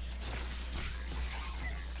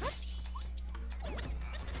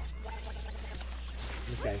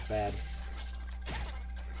 This guy's bad.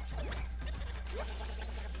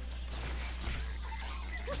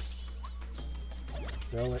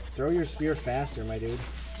 Throw your spear faster, my dude.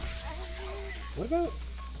 What about...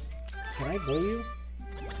 Can I blow you?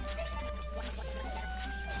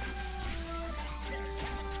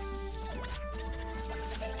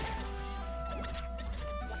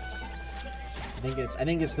 I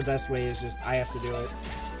think it's the best way is just I have to do it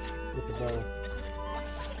with the bow.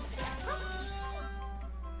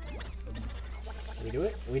 Did we do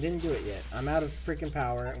it? We didn't do it yet. I'm out of freaking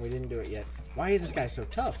power and we didn't do it yet. Why is this guy so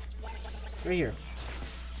tough? Right here.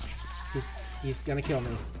 He's gonna kill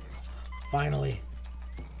me. Finally.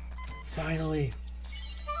 Finally.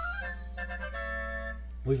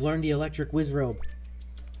 We've learned the electric whiz robe.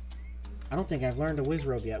 I don't think I've learned a whiz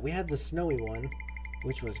robe yet. We had the snowy one,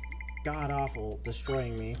 which was god-awful,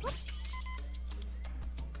 destroying me.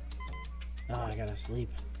 Oh, I gotta sleep.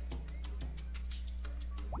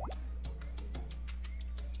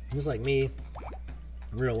 It was like me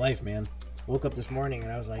in real life, man. Woke up this morning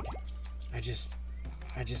and I was like, I just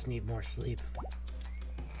need more sleep.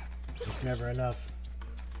 It's never enough.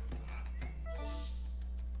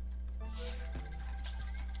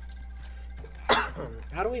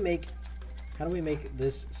 How do we make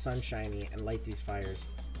this sunshiny and light these fires?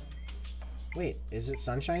 Wait, is it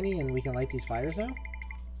sunshiny and we can light these fires now?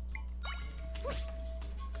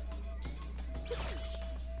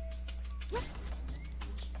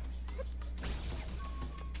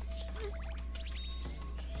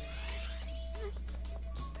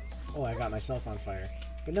 Oh, I got myself on fire.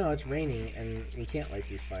 But no, it's raining and we can't light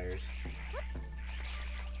these fires.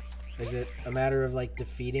 Is it a matter of like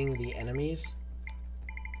defeating the enemies?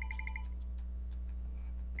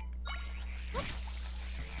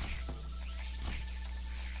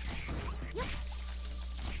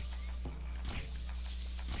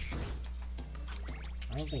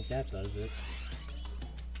 don't think that does it.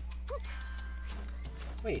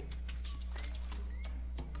 Wait.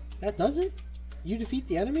 That does it? You defeat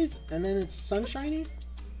the enemies and then it's sunshiny?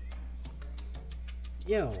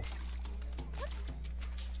 Yo.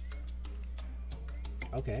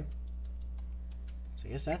 Okay. So I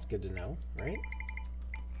guess that's good to know, right?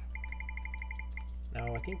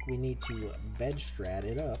 Now I think we need to bed strat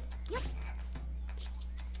it up.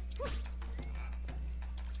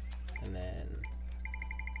 And then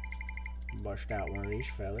bust out one of these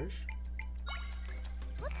fellers.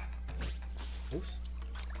 Oops.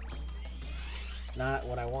 Not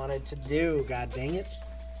what I wanted to do, god dang it.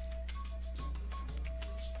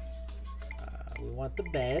 We want the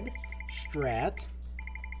bed strat.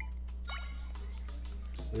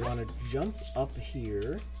 We want to jump up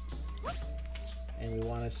here. And we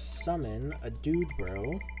want to summon a dude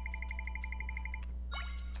bro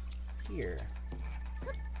here.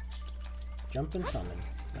 Jump and summon.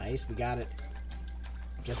 Nice, we got it.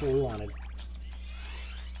 Just what we wanted.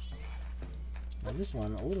 Now this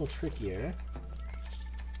one, a little trickier.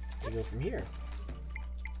 We go from here.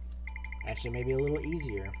 Actually, maybe a little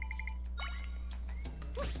easier.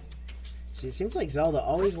 See, it seems like Zelda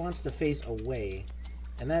always wants to face away.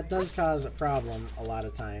 And that does cause a problem a lot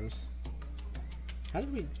of times. How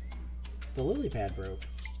did we... The lily pad broke.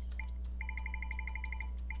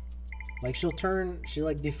 Like, she'll turn... She,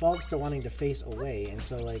 like, defaults to wanting to face away. And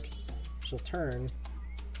so, like, she'll turn...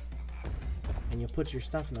 And you'll put your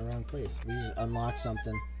stuff in the wrong place. We just unlock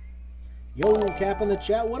something. Yo, Cap in the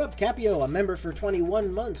chat. What up, Capio? A member for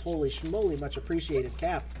 21 months. Holy schmoly. Much appreciated,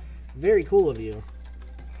 Cap. Very cool of you.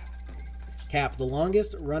 Cap, the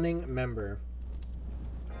longest running member.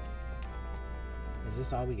 Is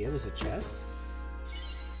this all we get? Is a chest?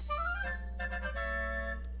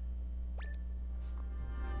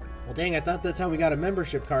 Well, dang, I thought that's how we got a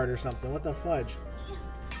membership card or something. What the fudge?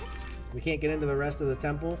 We can't get into the rest of the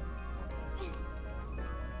temple?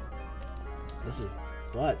 This is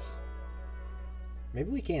butts.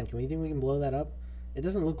 Maybe we can. Can we think we can blow that up? It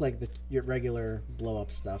doesn't look like your regular blow up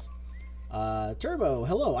stuff. Turbo,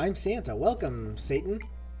 hello, I'm Santa. Welcome, Satan.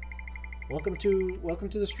 Welcome to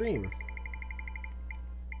the stream.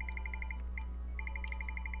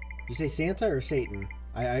 You say Santa or Satan?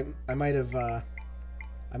 I might have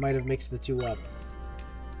mixed the two up.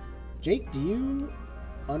 Jake, do you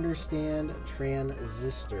understand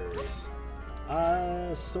transistors?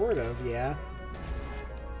 Sort of, yeah.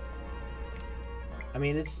 I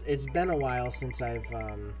mean, it's been a while since I've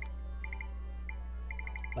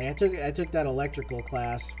like I took that electrical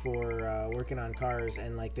class for working on cars,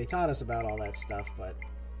 and like they taught us about all that stuff, but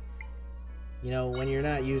you know, when you're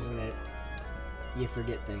not using it, you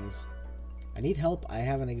forget things. I need help. I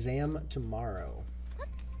have an exam tomorrow.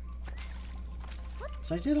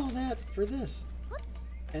 So I did all that for this,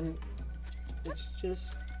 and it was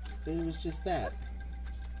just that.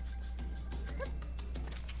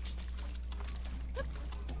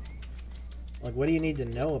 Like, what do you need to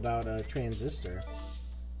know about a transistor?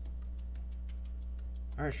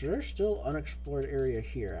 Alright, so there's still unexplored area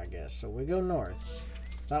here, I guess. So we go north.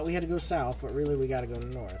 Thought we had to go south, but really we gotta go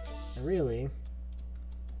north. And really,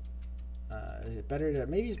 is it better to...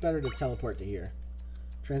 Maybe it's better to teleport to here.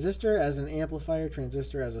 Transistor as an amplifier,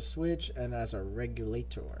 transistor as a switch, and as a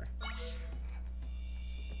regulator.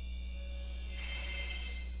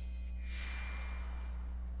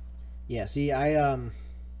 Yeah, see, I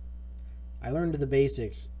learned the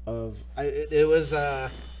basics of... it was...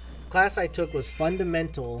 class I took was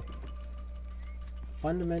fundamental...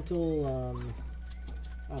 oh,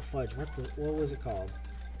 fudge. What was it called?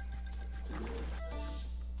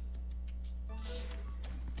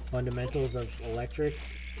 Fundamentals of Electric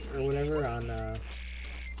or whatever on... I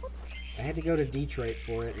had to go to Detroit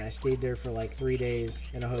for it, and I stayed there for like 3 days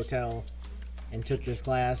in a hotel and took this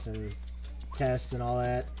class and tests and all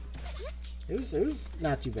that. It was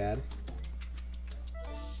not too bad.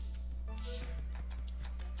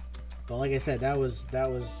 But like I said, that was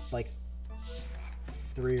like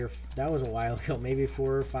that was a while ago, maybe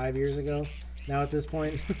 4 or 5 years ago now at this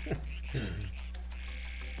point.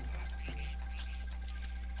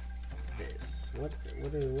 This what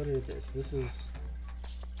are this? This is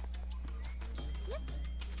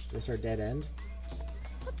our dead end.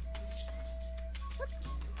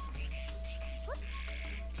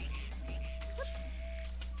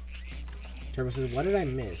 Turbo says, what did I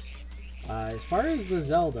miss? As far as the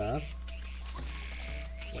Zelda,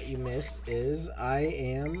 what you missed is I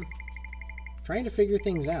am trying to figure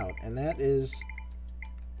things out, and that's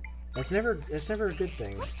never a good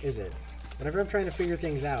thing, is it? Whenever I'm trying to figure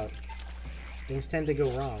things out, things tend to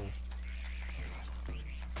go wrong.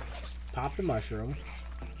 Pop the mushroom.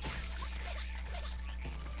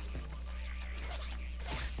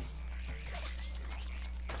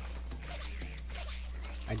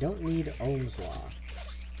 don't need Ohm's Law.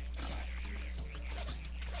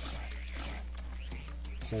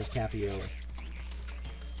 Says Capio.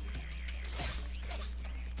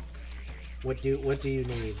 What do you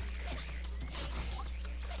need?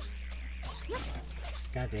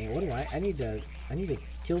 God dang it, what do I need to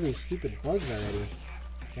kill these stupid bugs already.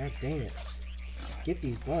 God dang it. Get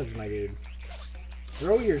these bugs, my dude.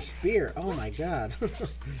 Throw your spear. Oh my god.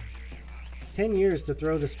 10 years to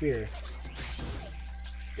throw the spear.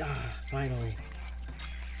 Ah, finally.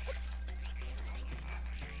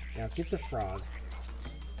 Now get the frog.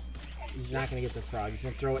 He's not gonna get the frog. He's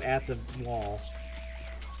gonna throw it at the wall.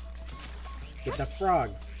 Get the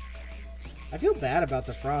frog. I feel bad about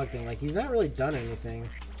the frog thing. Like, he's not really done anything.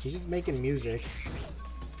 He's just making music.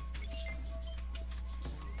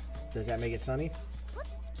 Does that make it sunny?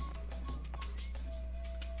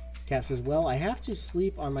 Cap says, well, I have to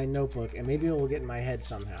sleep on my notebook, and maybe it will get in my head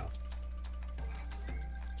somehow.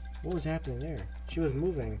 What was happening there? She was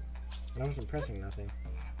moving, and I wasn't pressing nothing.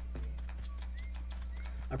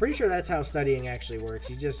 I'm pretty sure that's how studying actually works.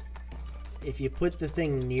 You just, if you put the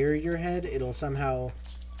thing near your head, it'll somehow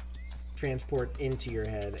transport into your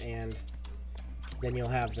head, and then you'll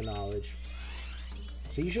have the knowledge.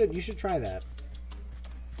 So you should try that.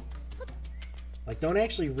 Like, don't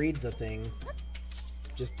actually read the thing.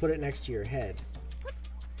 Just put it next to your head.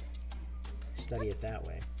 Study it that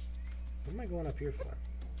way. What am I going up here for?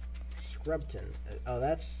 Scrubton. Oh,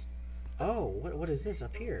 that's... Oh, what is this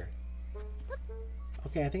up here?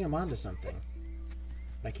 Okay, I think I'm onto something.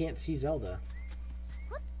 But I can't see Zelda.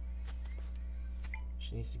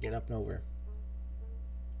 She needs to get up and over.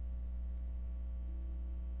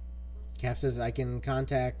 Cap says I can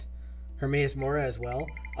contact Hermaeus Mora as well.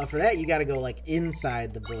 For that, you got to go like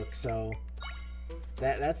inside the book. So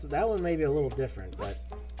that one may be a little different, but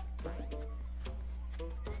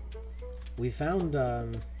we found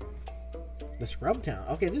the Scrub Town.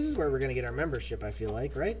 Okay, this is where we're gonna get our membership. I feel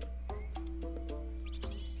like, right?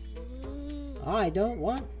 I don't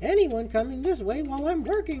want anyone coming this way while I'm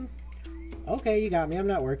working. Okay, you got me. I'm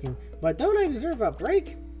not working. But don't I deserve a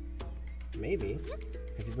break? Maybe.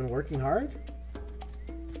 Have you been working hard?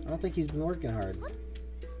 I don't think he's been working hard.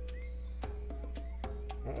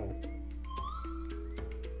 Uh-oh.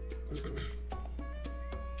 It'd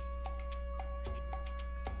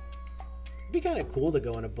be kind of cool to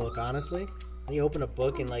go in a book, honestly. When you open a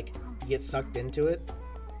book and, like, you get sucked into it.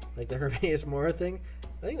 Like the Hermaeus Mora thing.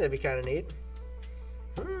 I think that'd be kind of neat.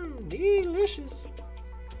 Delicious.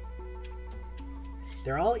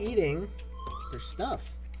 They're all eating their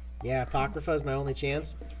stuff. Yeah, Apocrypha is my only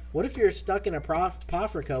chance. What if you're stuck in a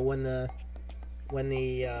Apocrypha when the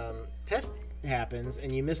test happens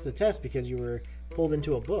and you miss the test because you were pulled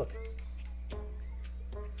into a book?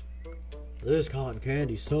 This cotton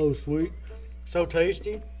candy's so sweet, so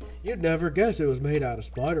tasty. You'd never guess it was made out of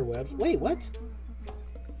spider webs. Wait, what?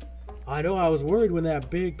 I know I was worried when that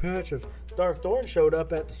big patch of dark thorn showed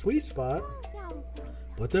up at the sweet spot.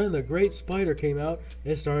 But then the great spider came out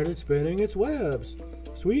and started spinning its webs.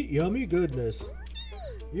 Sweet, yummy goodness.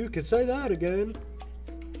 You could say that again.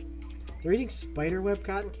 They're eating spiderweb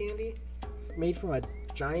cotton candy? Made from a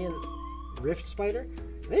giant rift spider?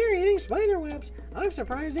 They're eating spider webs. I'm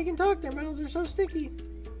surprised they can talk. Their mouths are so sticky.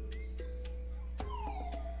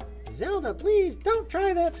 Zelda, please don't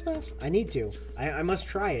try that stuff. I need to. I must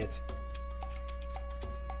try it.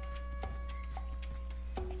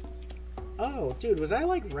 Oh, dude, was I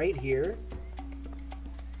like right here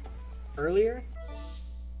earlier?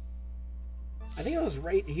 I think I was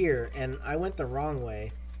right here and I went the wrong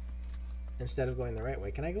way instead of going the right way.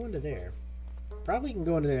 Can I go into there? Probably can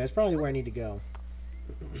go into there. That's probably where I need to go.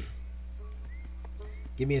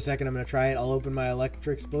 Give me a second. I'm going to try it. I'll open my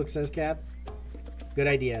electrics book, says Cap. Good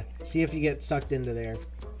idea. See if you get sucked into there.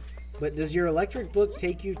 But does your electric book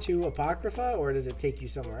take you to Apocrypha or does it take you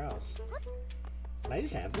somewhere else? Can I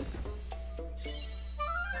just have this?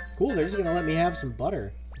 Cool, they're just going to let me have some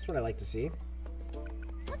butter. That's what I like to see.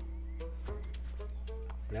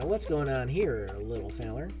 Now what's going on here, little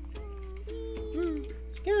feller?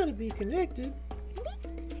 It's gotta be connected.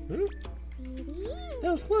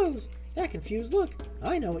 Those clothes, that confused look.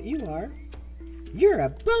 I know what you are. You're a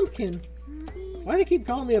bumpkin. Why do they keep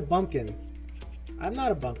calling me a bumpkin? I'm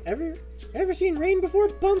not a bump. Ever seen rain before,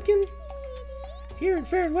 bumpkin? Here in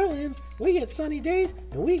Faron Wetlands, we get sunny days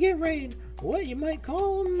and we get rain. What you might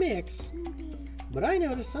call a mix. But I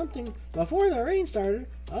noticed something. Before the rain started,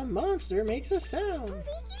 a monster makes a sound.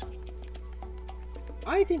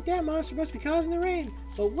 I think that monster must be causing the rain.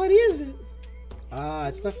 But what is it? Ah,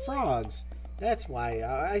 it's the frogs. That's why.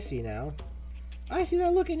 I see now. I see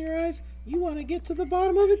that look in your eyes. You want to get to the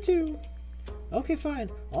bottom of it too. Okay, fine.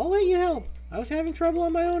 I'll let you help. I was having trouble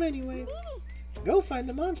on my own anyway. Go find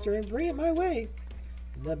the monster and bring it my way.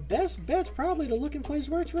 The best bet's probably to look in places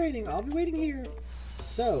where it's raining. I'll be waiting here.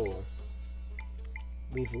 So,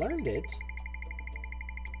 we've learned it.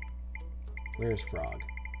 Where's Frog?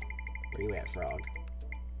 Where you at, Frog?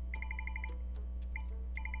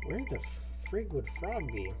 Where the frig would Frog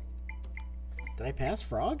be? Did I pass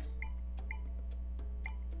Frog?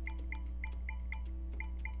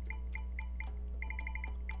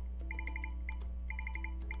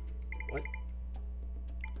 What?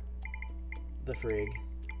 The frig.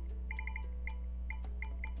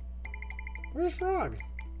 Where's Frog?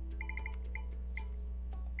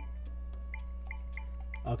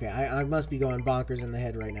 Okay, I must be going bonkers in the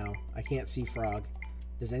head right now. I can't see Frog.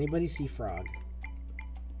 Does anybody see Frog?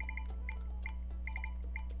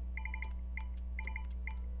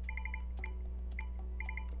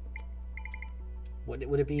 What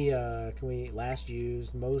would it be? Can we last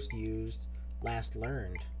used, most used, last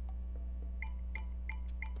learned?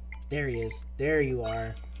 There he is. There you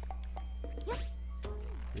are.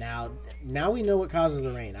 Now we know what causes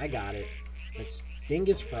the rain. I got it. It's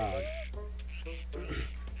Dingus Frog.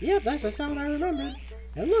 Yep, that's the sound I remembered.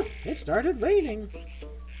 And look, it started raining.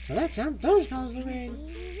 So that sound does cause the rain.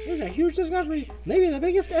 It was a huge discovery. Maybe the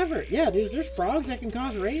biggest ever. Yeah, dude, there's frogs that can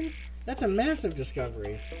cause rain? That's a massive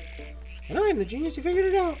discovery. And I'm the genius who figured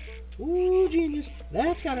it out. Ooh, genius.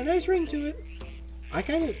 That's got a nice ring to it. I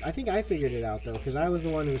think I figured it out, though, because I was the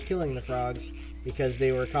one who was killing the frogs because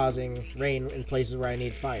they were causing rain in places where I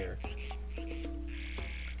need fire.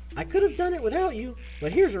 I could have done it without you,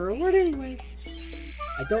 but here's a reward anyway.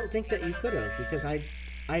 I don't think that you could have, because I'm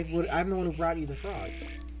the one who brought you the frog.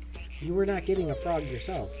 You were not getting a frog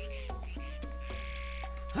yourself.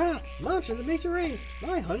 Ha! Monster that makes it rain!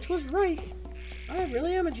 My hunch was right! I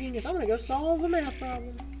really am a genius. I'm gonna go solve a math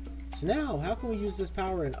problem. So now, how can we use this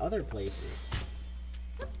power in other places?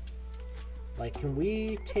 Like, can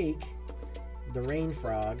we take the rain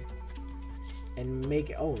frog and make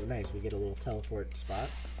it... Oh, nice. We get a little teleport spot.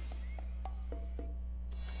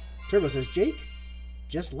 Turbo says, Jake,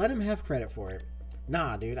 just let him have credit for it.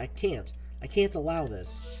 Nah, dude, I can't. I can't allow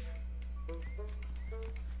this.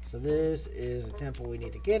 So this is a temple we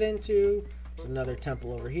need to get into. There's another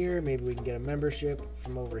temple over here. Maybe we can get a membership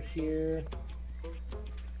from over here.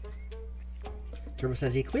 Turbo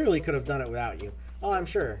says he clearly could have done it without you. Oh, I'm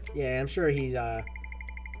sure. Yeah, I'm sure he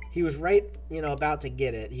was right, you know, about to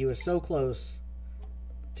get it. He was so close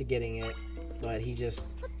to getting it, but he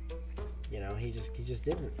just, you know, he just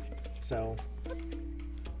didn't. So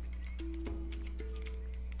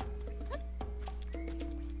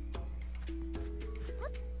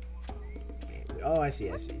oh, I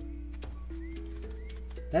see.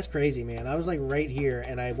 That's crazy, man. I was like right here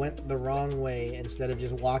and I went the wrong way instead of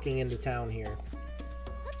just walking into town here.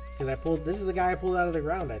 Because this is the guy I pulled out of the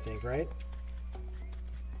ground, I think, right?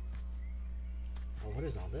 Oh, what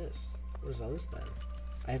is all this? What is all this then?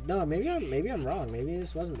 Maybe I'm wrong. Maybe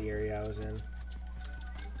this wasn't the area I was in.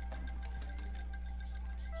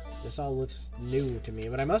 This all looks new to me,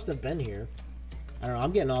 but I must have been here. I don't know.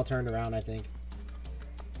 I'm getting all turned around, I think.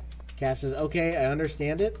 Cap says, okay, I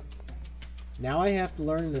understand it. Now I have to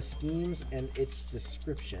learn the schemes and its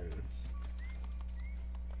descriptions.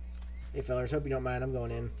 Hey, fellers, hope you don't mind. I'm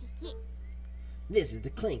going in. This is the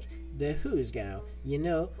Clink, the Who's-Gow. You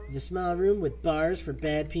know, the small room with bars for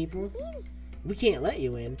bad people. We can't let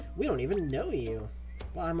you in. We don't even know you.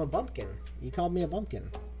 Well, I'm a bumpkin. You called me a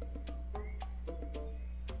bumpkin.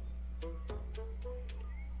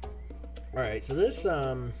 Alright, so this,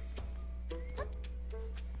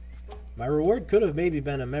 my reward could have maybe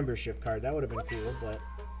been a membership card. That would have been cool, but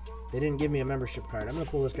they didn't give me a membership card. I'm going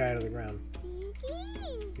to pull this guy out of the ground.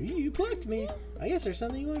 You plucked me. I guess there's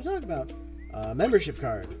something you want to talk about. Membership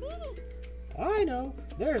card. I know.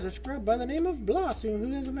 There's a scrub by the name of Blossom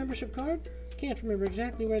who has a membership card. Can't remember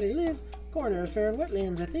exactly where they live. Corner of Faron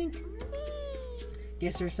Wetlands, I think.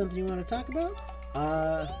 Guess there's something you want to talk about?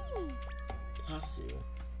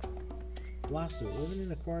 Blossom, living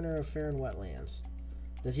in a corner of Faron Wetlands.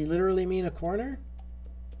 Does he literally mean a corner?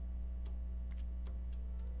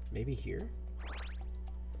 Maybe here?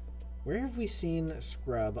 Where have we seen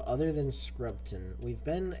Scrub other than Scrubton? We've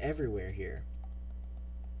been everywhere here.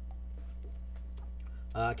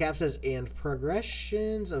 Cap says, and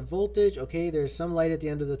progressions of voltage. Okay, there's some light at the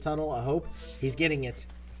end of the tunnel. I hope he's getting it.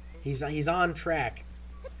 He's on track.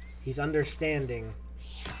 He's understanding.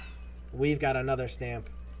 We've got another stamp.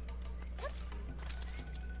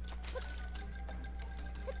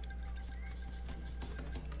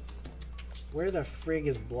 Where the frig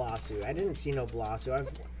is Blossom? I didn't see no Blossom.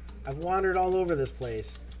 I've wandered all over this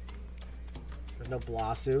place. There's no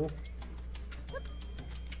Blossu,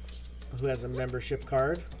 who has a membership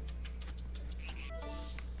card.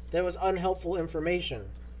 That was unhelpful information.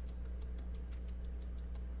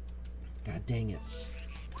 God dang it.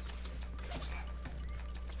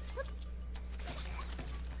 I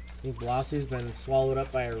think Blossu's been swallowed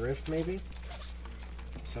up by a rift, maybe?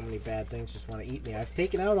 So many bad things just want to eat me. I've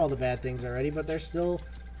taken out all the bad things already, but they're still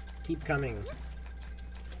keep coming.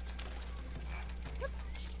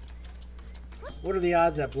 What are the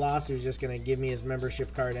odds that Blossu's just going to give me his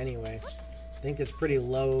membership card anyway? I think it's pretty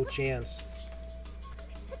low chance,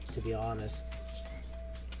 to be honest.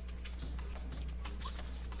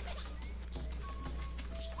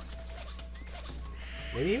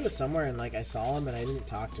 Maybe he was somewhere and like I saw him and I didn't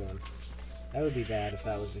talk to him. That would be bad if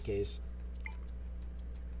that was the case.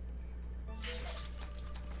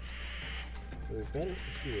 We've been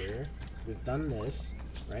here. We've done this,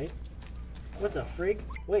 right? What the frig?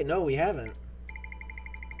 Wait, no, we haven't.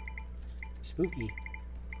 Spooky.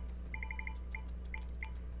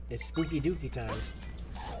 It's spooky dookie time.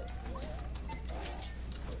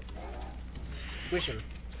 Squish him.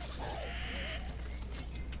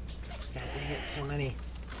 God dang it, so many.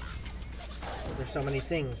 There's so many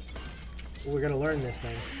things. We're gonna learn this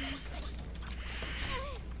thing.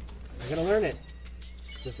 We're gonna learn it.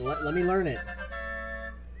 Just let me learn it.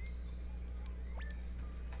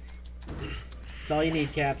 That's all you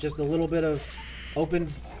need, Cap. Just a little bit of opening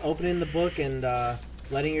the book and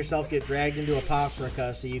letting yourself get dragged into a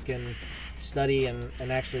Apocrypha so you can study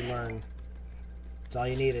and actually learn. That's all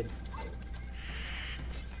you needed.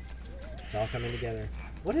 It's all coming together.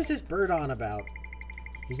 What is this bird on about?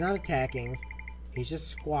 He's not attacking. He's just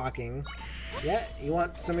squawking. Yeah, you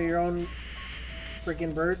want some of your own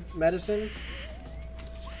freaking bird medicine?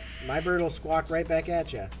 My bird will squawk right back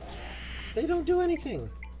at you. They don't do anything.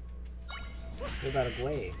 What about a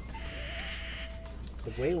Gwei?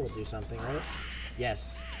 The Gwei will do something, right?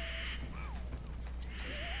 Yes.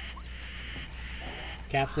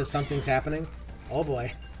 Cap says something's happening. Oh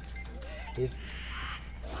boy. He's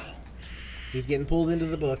getting pulled into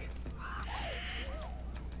the book.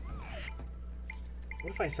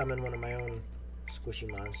 What if I summon one of my own squishy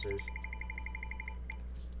monsters?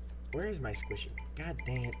 Where is my squishy? God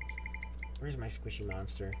dang it. Where's my squishy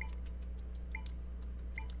monster?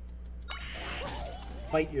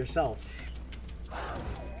 Fight yourself.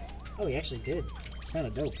 Oh, he actually did. Kind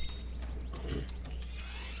of dope.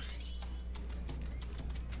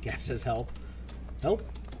 Gap says help. Help?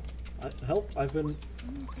 Help? I've been...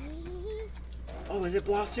 Oh, is it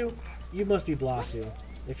Blossu? You must be Blossu.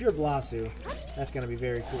 If you're Blossu, that's going to be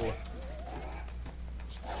very cool.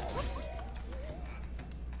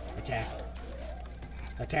 Attack.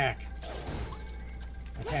 Attack.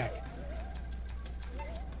 Attack.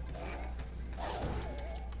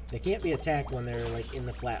 They can't be attacked when they're like in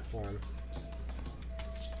the flat form.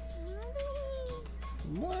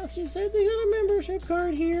 Blossu said they got a membership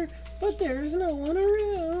card here, but there's no one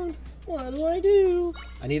around. What do I do?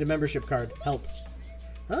 I need a membership card. Help.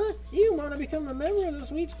 Huh? You want to become a member of the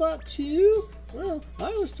Sweet Spot too? Well,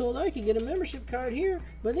 I was told I could get a membership card here,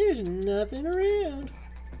 but there's nothing around.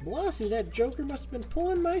 Blossu, that joker must have been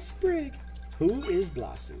pulling my sprig. Who is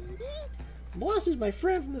Blossu? Blossu's my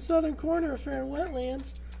friend from the southern corner of Faron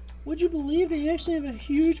Wetlands. Would you believe they actually have a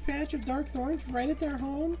huge patch of dark thorns right at their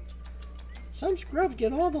home? Some scrubs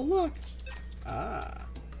get all the luck. Ah,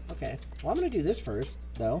 okay. Well, I'm going to do this first,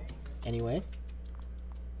 though. Anyway.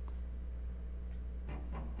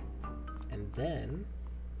 And then...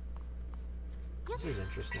 This is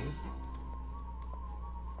interesting.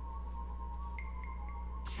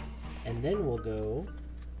 And then we'll go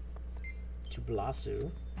to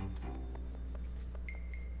Blossu.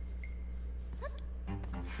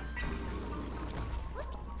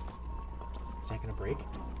 Is that gonna break?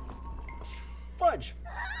 Fudge!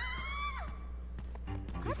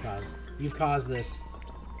 You've caused this.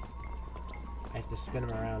 I have to spin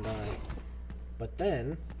him around, don't I? But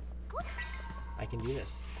then I can do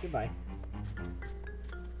this. Goodbye.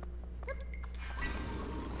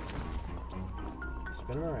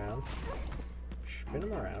 Spin him around. Spin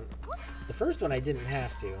him around. The first one I didn't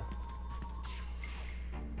have to.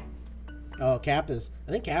 Oh, Cap is...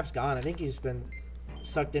 I think Cap's gone. I think he's been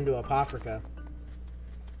sucked into Apocrypha.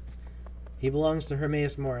 He belongs to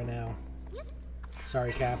Hermaeus Mora now.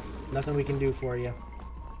 Sorry, Cap. Nothing we can do for you.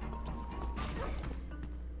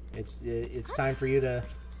 It's time for you to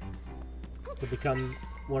become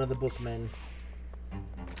one of the bookmen.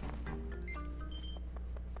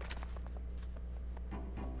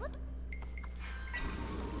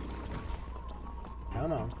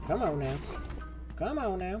 Come on. Come on now. Come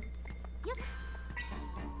on now.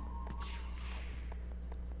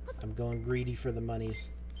 I'm going greedy for the monies.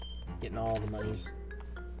 Getting all the monies.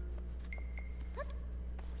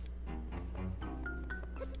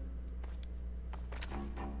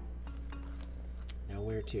 Now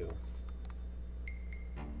where to?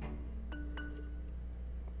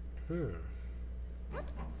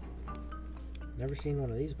 Never seen one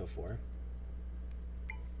of these before.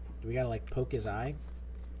 Do we gotta like poke his eye?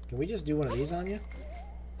 Can we just do one of these on you?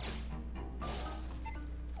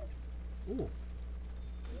 Ooh.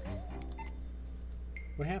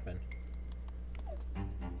 What happened?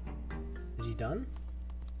 Is he done?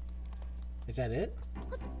 Is that it?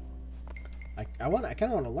 I kind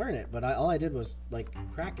of want to learn it, but all I did was like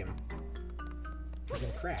crack him. He's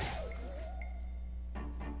been cracked.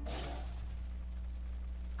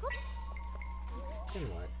 Then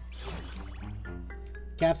what?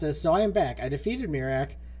 Cap says, so I am back. I defeated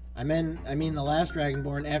Mirak. I mean the last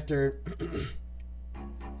Dragonborn after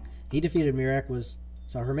he defeated Mirak was...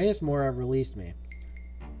 So Hermaeus Mora released me.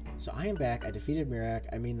 So I am back. I defeated Mirak.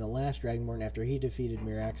 I mean the last Dragonborn after he defeated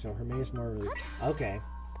Mirak. So Hermaeus Mora released... Okay.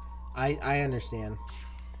 I understand.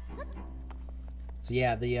 So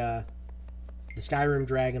yeah, the Skyrim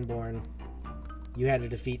Dragonborn, you had to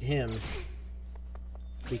defeat him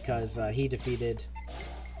because he defeated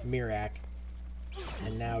Mirak.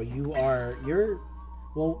 And now you're...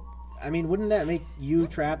 Well, I mean, wouldn't that make you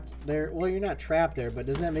trapped there? Well, you're not trapped there, but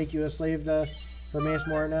doesn't that make you a slave to Hermaeus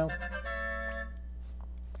Mora now?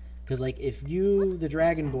 Because, like, if you, the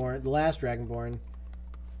Dragonborn, the last Dragonborn,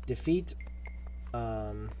 defeat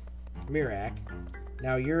Mirak,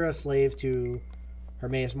 now you're a slave to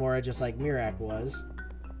Hermaeus Mora just like Mirak was.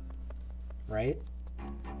 Right?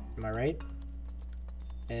 Am I right?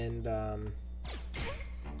 And,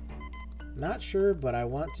 not sure, but I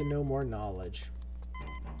want to know more knowledge.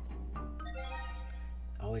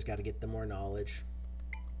 Always got to get the more knowledge.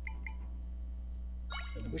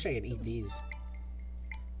 Wish I could eat these.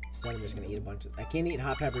 Instead, I'm just going to eat a bunch of... I can't eat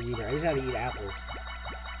hot peppers either. I just have to eat apples.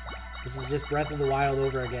 This is just Breath of the Wild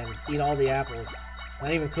over again. Eat all the apples.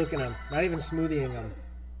 Not even cooking them. Not even smoothieing them.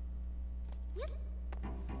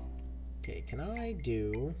 Okay, can I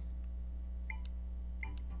do...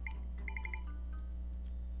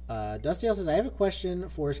 Dustyale says, I have a question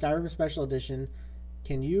for Skyrim Special Edition.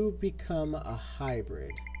 Can you become a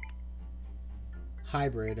hybrid?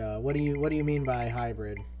 Hybrid, what do you mean by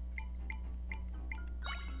hybrid?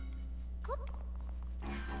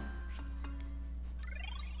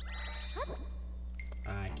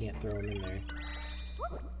 I can't throw him in there.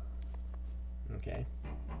 Okay.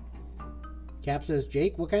 Cap says,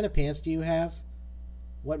 Jake, what kind of pants do you have?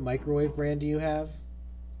 What microwave brand do you have?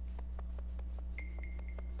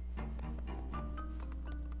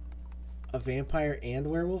 A vampire and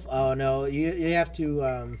werewolf? Oh no, you have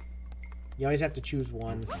to you always have to choose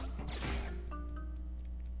one.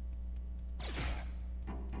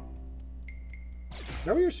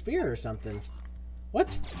 Throw your spear or something.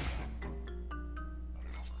 What?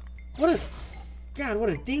 What a... God, what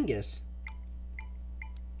a dingus.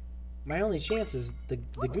 My only chance is the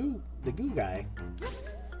goo guy.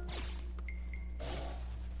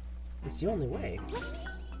 It's the only way.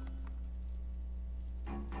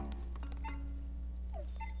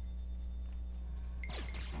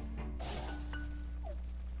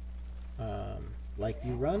 Like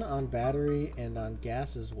you run on battery and on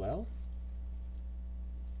gas as well?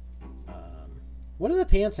 What do the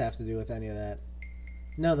pants have to do with any of that?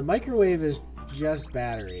 No, the microwave is just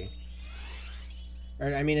battery.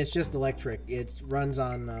 Or, I mean, it's just electric. It runs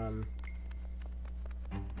on,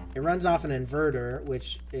 it runs off an inverter,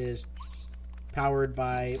 which is powered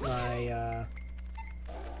by my,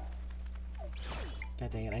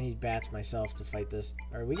 God dang it, I need bats myself to fight this.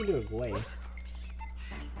 Alright, we can do a Gwei.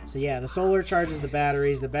 So yeah, the solar charges the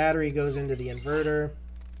batteries. The battery goes into the inverter.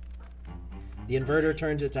 The inverter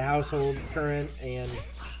turns it to household current, and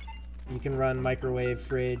you can run microwave,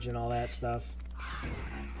 fridge, and all that stuff.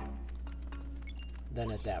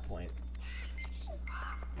 Then at that point.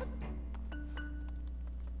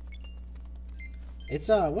 It's,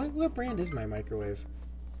 what brand is my microwave?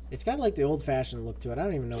 It's got like the old-fashioned look to it. I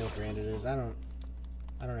don't even know what brand it is. I don't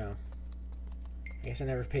know. I guess I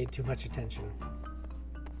never paid too much attention.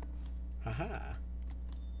 Haha.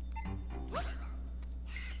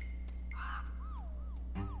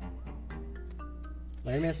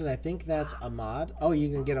 Larryman says, I think that's a mod. Oh, you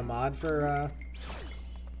can get a mod for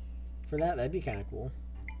that? That'd be kind of cool.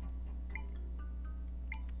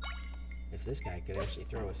 If this guy could actually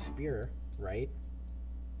throw a spear, right?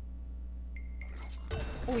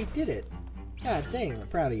 Oh, he did it. God dang, I'm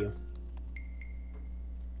proud of you.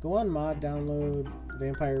 Go on mod, download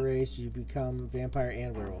Vampire Race, you become vampire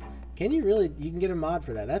and werewolf. Can you really? You can get a mod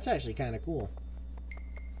for that. That's actually kind of cool.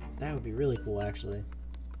 That would be really cool, actually.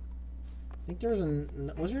 I think there was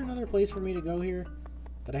was there another place for me to go here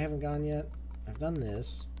that I haven't gone yet? I've done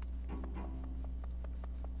this.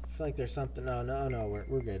 I feel like there's something. No,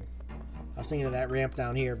 we're good. I was thinking of that ramp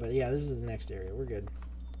down here, but yeah, this is the next area. We're good.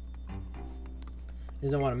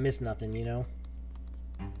 Just don't want to miss nothing, you know?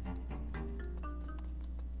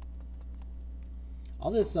 All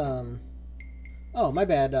this, Oh, my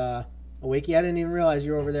bad, Awakey. I didn't even realize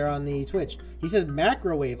you were over there on the Twitch. He says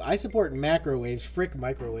macrowave. I support macrowaves. Frick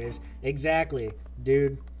microwaves. Exactly,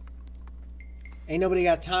 dude. Ain't nobody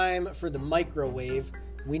got time for the microwave.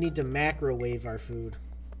 We need to macrowave our food.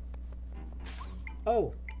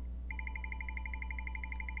 Oh.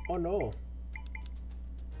 Oh, no.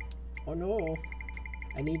 Oh, no.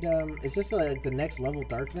 I need, is this like the next level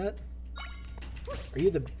Dark Nut? Are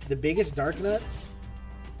you the biggest Dark Nut?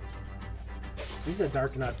 He's the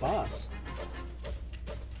Dark Nut boss.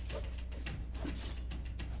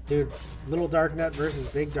 Dude, little Dark Nut versus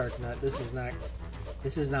big Dark Nut. This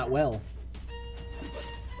is not well.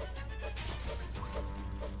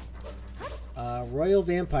 Royal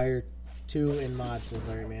Vampire 2 in mod, says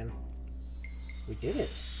Larry Man. We did it.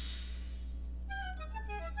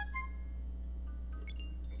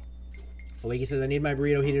 Awakey says, I need my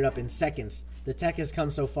burrito heated up in seconds. The tech has come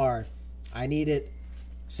so far. I need it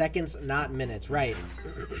seconds, not minutes. Right.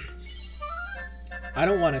 I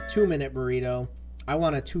don't want a 2-minute burrito. I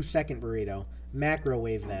want a 2-second burrito.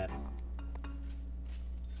 Macrowave that.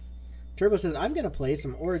 Turbo says, I'm going to play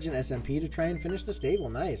some Origin SMP to try and finish the stable.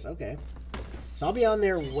 Nice. Okay. So I'll be on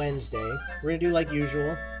there Wednesday. We're going to do like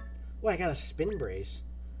usual. Oh, I got a spin brace.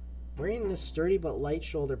 Wearing this sturdy but light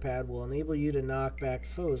shoulder pad will enable you to knock back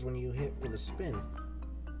foes when you hit with a spin.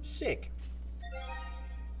 Sick.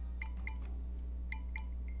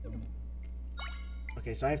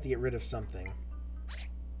 Okay, so I have to get rid of something.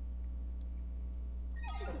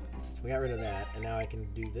 So we got rid of that, and now I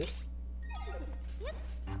can do this.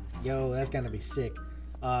 Yo, that's gonna be sick.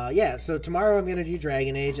 Yeah, so tomorrow I'm gonna do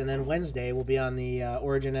Dragon Age, and then Wednesday we'll be on the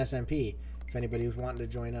Origin SMP, if anybody was wanting to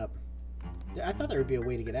join up. I thought there would be a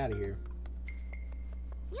way to get out of here.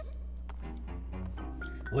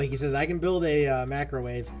 Wakey says, I can build a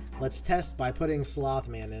macrowave. Let's test by putting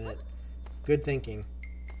Slothman in it. Good thinking.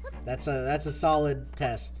 That's a solid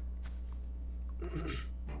test.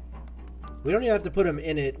 We don't even have to put him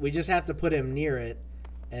in it. We just have to put him near it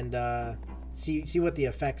and see what the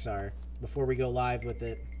effects are before we go live with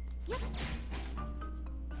it.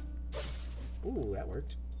 Ooh, that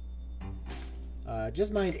worked.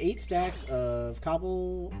 Just mined 8 stacks of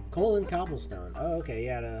coal and cobblestone. Oh, okay,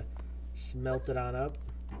 yeah, to smelt it on up.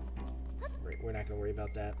 We're not gonna worry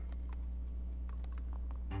about that.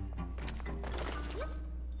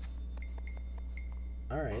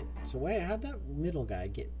 Alright, so wait, how'd that middle guy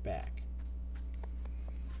get back?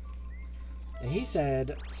 And he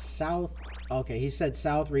said south, okay, he said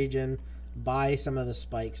south region, buy some of the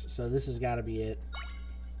spikes, so this has got to be it.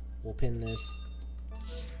 We'll pin this,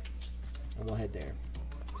 and we'll head there.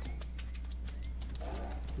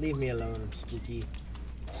 Leave me alone, spooky,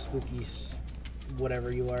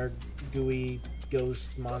 whatever you are, gooey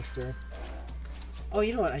ghost monster. Oh,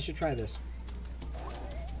 you know what, I should try this.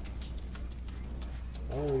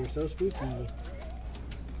 Oh, you're so spooky.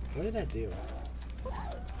 What did that do?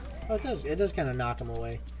 Oh, it does kind of knock him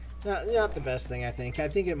away. Not the best thing, I think. I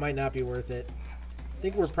think it might not be worth it. I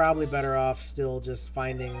think we're probably better off still just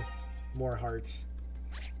finding more hearts.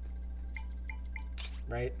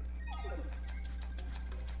 Right?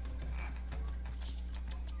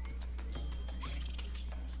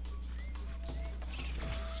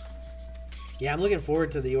 Yeah, I'm looking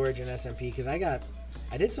forward to the Origin SMP because I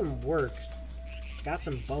did some work. Got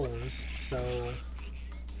some bones, so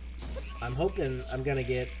I'm hoping I'm gonna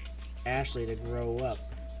get Ashley to grow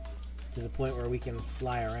up to the point where we can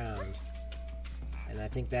fly around, and I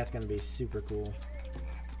think that's gonna be super cool.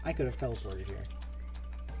 I could have teleported here.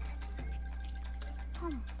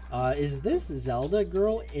 Is this Zelda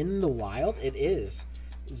girl in the wild? It is.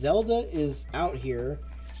 Zelda is out here,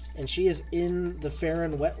 and she is in the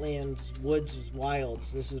Faron Wetlands, woods,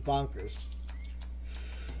 wilds. This is bonkers.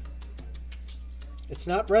 It's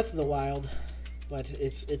not Breath of the Wild, but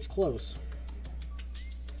it's close.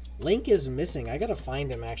 Link is missing. I gotta find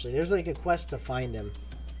him, actually. There's like a quest to find him.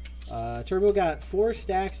 Turbo got 4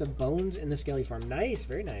 stacks of bones in the Skelly farm. Nice,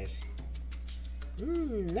 very nice.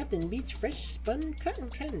 Nothing beats fresh spun cotton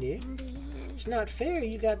candy. It's not fair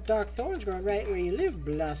you got dark thorns growing right where you live,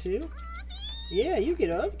 Blasu. Yeah, you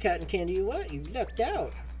get all the cotton candy you want. You lucked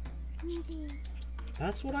out.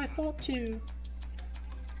 That's what I thought too.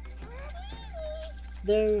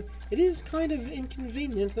 Though it is kind of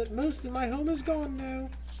inconvenient that most of my home is gone now.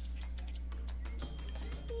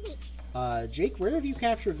 Jake, where have you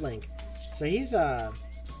captured Link? So he's, I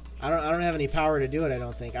don't have any power to do it, I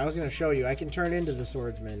don't think. I was going to show you. I can turn into the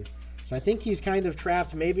swordsman. So I think he's kind of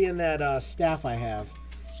trapped maybe in that staff I have.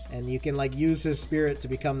 And you can, like, use his spirit to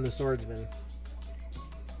become the swordsman.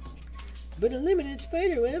 But unlimited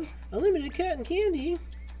spider webs, unlimited cotton candy.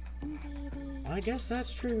 I guess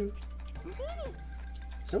that's true.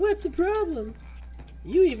 So what's the problem?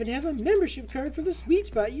 You even have a membership card for the sweet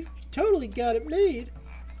spot. You've totally got it made.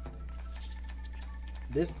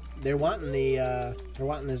 They're wanting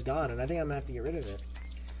this gone, and I think I'm gonna have to get rid of it.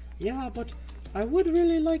 Yeah, but I would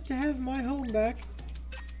really like to have my home back.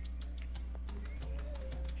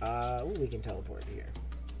 Ooh, we can teleport here.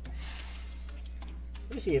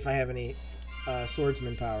 Let me see if I have any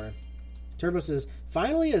swordsman power. Turbo says,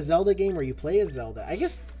 finally a Zelda game where you play as Zelda. I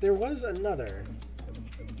guess there was another.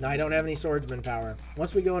 No, I don't have any swordsman power.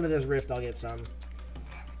 Once we go into this rift, I'll get some.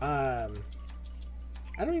 I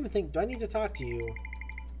don't even think... Do I need to talk to you?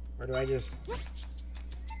 Or do I just...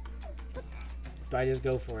 Do I just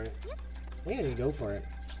go for it? I think I just go for it.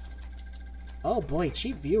 Oh boy,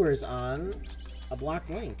 cheap viewers on a blocked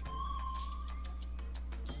link.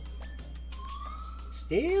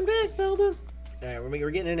 Stand back, Zelda. Alright, we're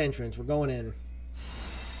getting an entrance. We're going in.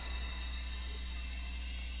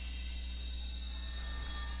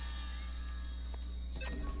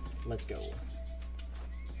 Let's go.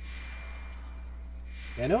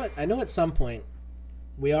 Yeah, I know at some point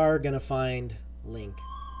we are gonna find Link.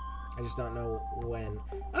 I just don't know when.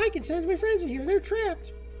 I can send my friends in here. They're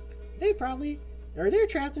trapped. They're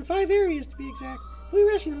trapped in 5 areas to be exact. If we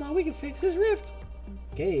rescue them all, we can fix this rift.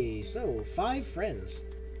 Okay, so 5 friends.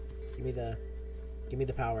 Give me the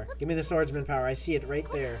power. Give me the swordsman power. I see it right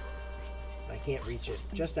there. I can't reach it.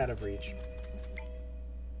 Just out of reach.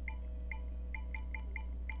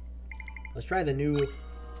 Let's try the new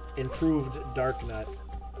improved Dark Nut.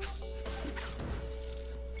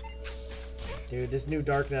 Dude, this new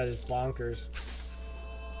Dark Nut is bonkers.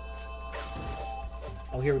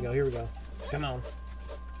 Oh, here we go, here we go. Come on.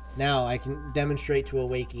 Now I can demonstrate to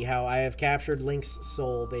Awakey how I have captured Link's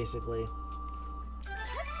soul, basically.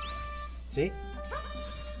 See?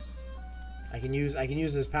 I can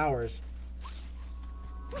use his powers.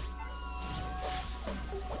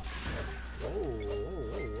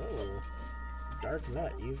 Whoa. Dark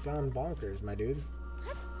Nut, you've gone bonkers, my dude.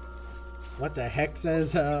 What the heck,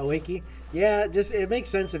 says Awakey? Yeah, it makes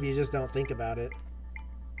sense if you just don't think about it.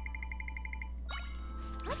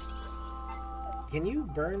 Can you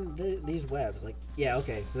burn these webs? Like, yeah,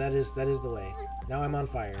 okay, so that is the way. Now I'm on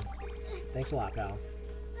fire. Thanks a lot, pal.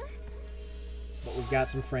 But we've got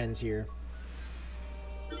some friends here.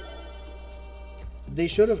 They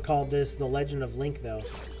should have called this The Legend of Link, though.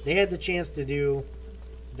 They had the chance to do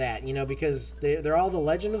that, you know, because they're all The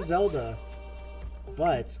Legend of Zelda.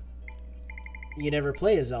 But you never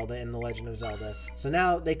play as Zelda in The Legend of Zelda. So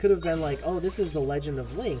now they could have been like, oh, this is The Legend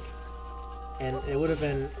of Link. And it would have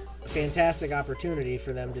been a fantastic opportunity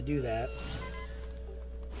for them to do that.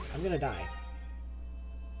 I'm gonna die.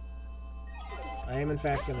 I am, in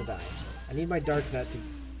fact, gonna die. I need my Dark Nut to...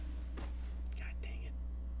 God dang it.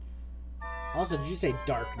 Also, did you say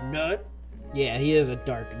Dark Nut? Yeah, he is a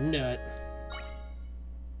Dark Nut.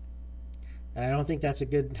 And I don't think that's a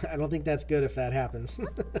good... I don't think that's good if that happens.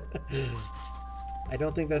 I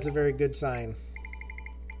don't think that's a very good sign.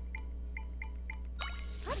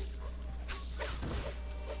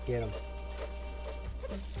 Get him.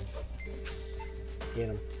 Get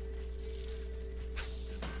him.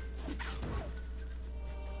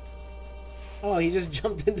 Oh, he just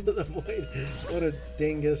jumped into the void. What a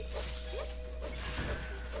dingus.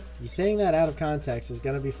 You saying that out of context is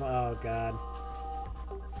gonna be fun. Oh, God.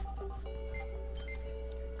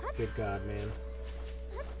 Good God, man.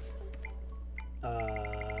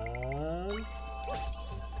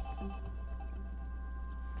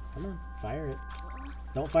 Come on, fire it.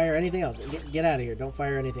 Don't fire anything else. Get out of here. Don't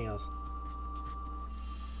fire anything else.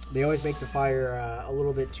 They always make the fire a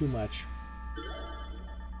little bit too much.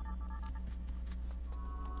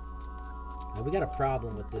 Now, we got a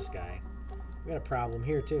problem with this guy. We got a problem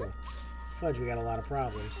here, too. Fudge, we got a lot of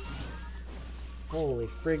problems. Holy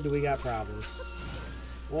frig, do we got problems.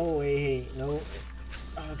 Whoa, hey, no.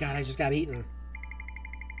 Oh, God, I just got eaten.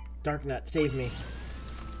 Dark Nut, save me.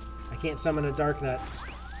 I can't summon a Dark Nut.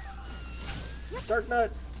 Dark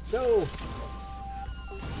Nut, go!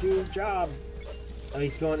 Do a job. Oh,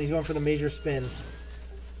 he's going for the major spin.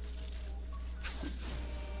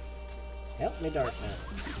 Help me, Dark Nut.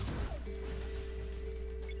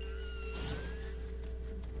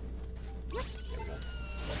 There we go.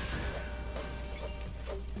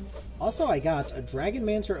 Also, I got a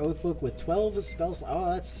Dragonmancer Oath Book with 12 spells. Oh,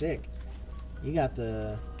 that's sick. You got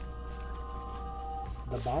the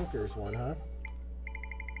bonkers one, huh?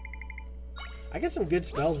 I got some good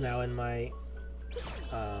spells now in my...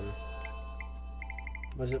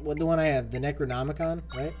 was it the one I have? The Necronomicon,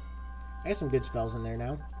 right? I got some good spells in there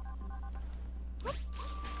now.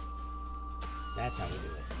 That's how we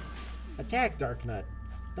do it. Attack, Dark Nut.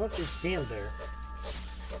 Don't just stand there.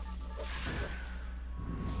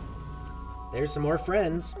 There's some more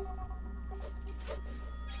friends.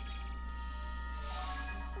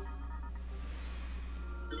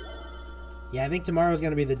 Yeah, I think tomorrow's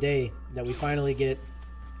going to be the day that we finally get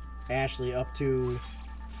Ashley up to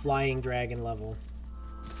flying dragon level.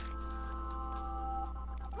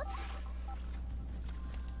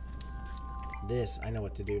 This, I know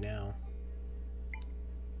what to do now.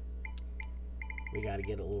 We got to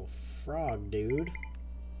get a little frog dude.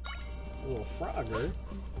 A little frogger.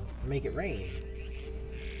 Make it rain.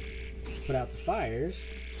 Put out the fires,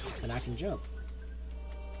 and I can jump.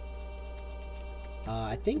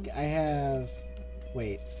 I think I have...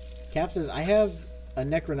 Wait. Cap says, I have a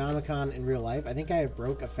Necronomicon in real life. I think I have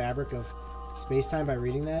broke a fabric of space-time by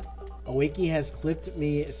reading that. Awakey has clipped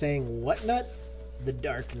me saying, what nut? The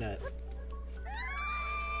Dark Nut.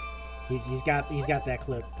 He's got that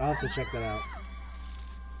clip. I'll have to check that out.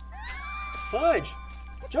 Fudge!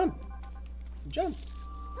 Jump! Jump!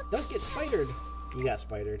 Don't get spidered! You got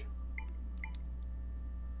spidered.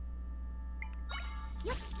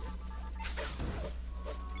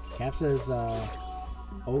 Cap says,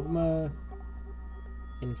 Ogma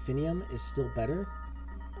Infinium is still better.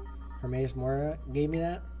 Hermaeus Mora gave me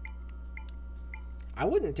that. I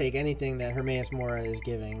wouldn't take anything that Hermaeus Mora is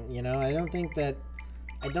giving, you know? I don't think that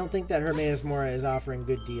Hermaeus Mora is offering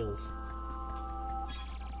good deals.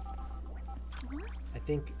 I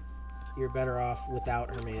think you're better off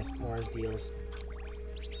without Hermaeus Mora's deals.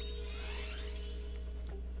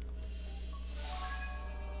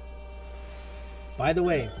 By the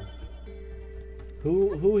way,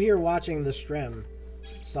 who here watching the stream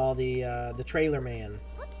saw the Trailer Man?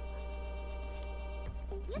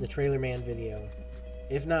 The Trailer Man video.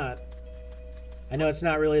 If not, I know it's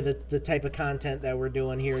not really the type of content that we're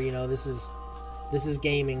doing here, you know, this is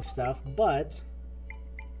gaming stuff, but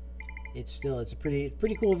it's a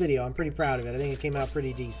pretty cool video. I'm pretty proud of it. I think it came out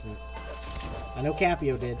pretty decent. I know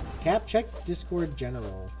Capio did. Cap, check Discord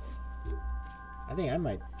General. I think I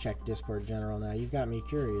might check Discord General now. You've got me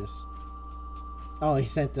curious. Oh, he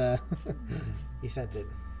sent he sent it.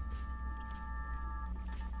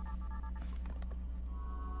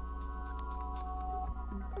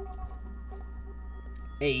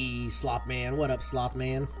 Hey, Slothman. What up,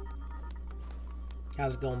 Slothman?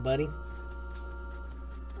 How's it going, buddy?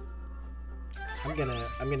 I'm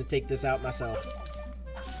gonna take this out myself.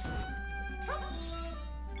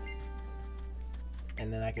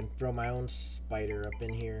 And then I can throw my own spider up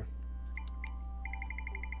in here.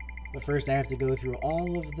 But first I have to go through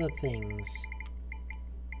all of the things.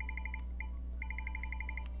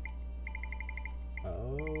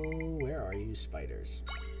 Oh, where are you, spiders?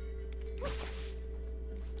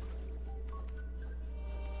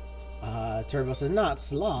 Turbo says, not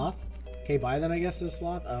sloth. Okay, bye then, I guess, is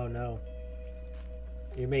sloth. Oh, no.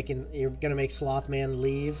 You're gonna make Slothman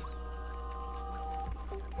leave?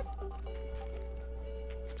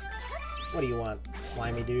 What do you want,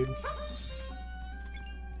 slimy dude?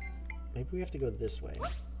 Maybe we have to go this way.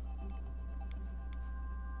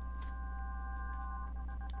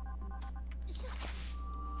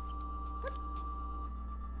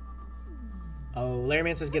 Oh, Larry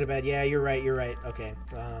Man says get a bed. Yeah, you're right, you're right. Okay.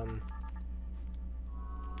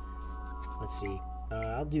 Let's see.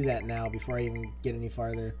 I'll do that now before I even get any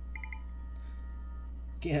farther.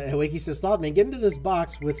 Wakey says, Slothman, get into this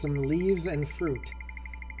box with some leaves and fruit.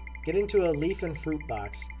 Get into a leaf and fruit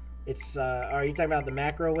box. It's, are you talking about the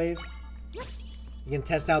macro wave? You can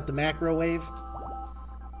test out the macro wave?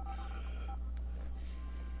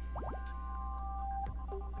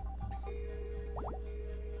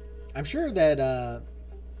 I'm sure that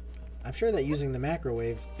using the macro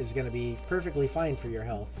wave is going to be perfectly fine for your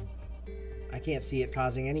health. I can't see it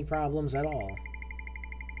causing any problems at all.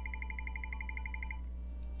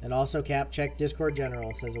 And also, Cap, check Discord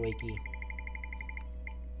General, says Awakey.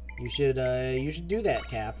 You should do that,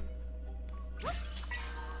 Cap.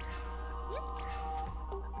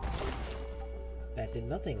 That did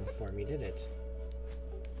nothing for me, did it?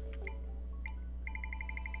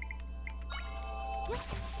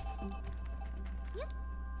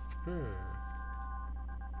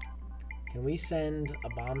 Can we send a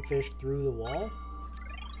bomb fish through the wall?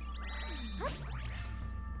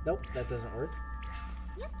 Nope, that doesn't work.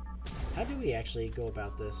 How do we actually go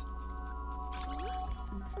about this?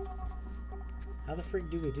 How the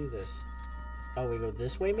frig do we do this? Oh, we go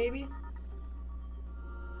this way, maybe?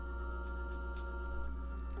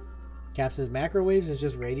 Cap says macro waves is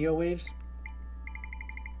just radio waves.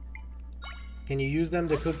 Can you use them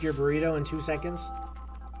to cook your burrito in 2 seconds?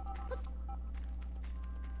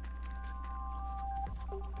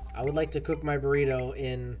 I would like to cook my burrito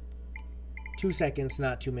in 2 seconds,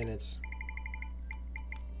 not 2 minutes.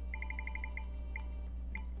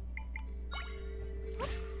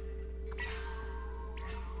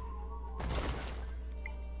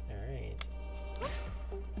 Alright.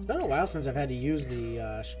 It's been a while since I've had to use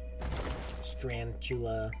the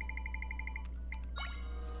Strantula.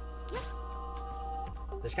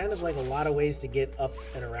 There's kind of like a lot of ways to get up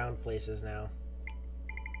and around places now.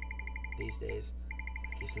 These days.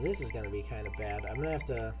 Okay, so this is going to be kind of bad. I'm going to have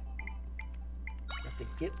to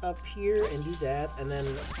get up here and do that. And then,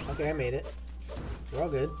 okay, I made it. We're all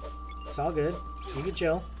good. It's all good. You can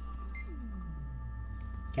chill.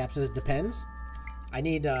 Cap says depends. I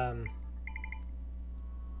need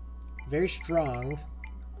very strong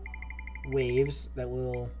waves that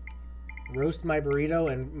will roast my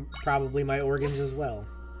burrito and probably my organs as well.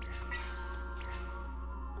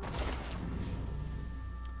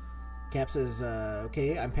 Cap says,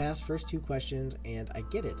 okay, I'm past first 2 questions and I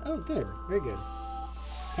get it. Oh, good. Very good.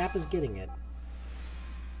 Cap is getting it.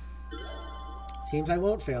 Seems I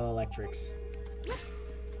won't fail electrics.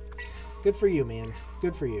 Good for you, man.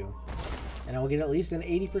 Good for you. And I'll get at least an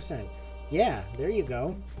 80%. Yeah, there you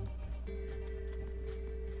go.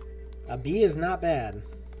 A B is not bad.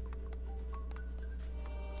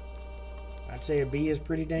 I'd say a B is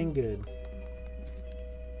pretty dang good.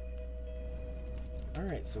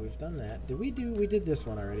 Alright, so we've done that. We did this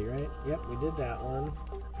one already, right? Yep, we did that one.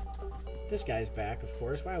 This guy's back, of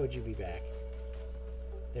course. Why would you be back?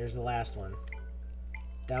 There's the last one.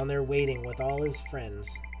 Down there waiting with all his friends.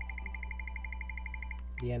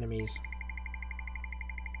 The enemies.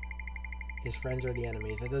 His friends are the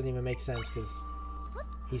enemies. That doesn't even make sense because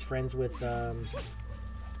he's friends with, Oh,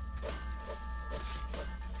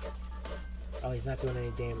 he's not doing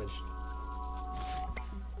any damage.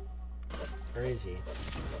 Or is he?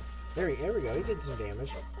 There we go. He did some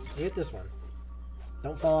damage. He hit this one.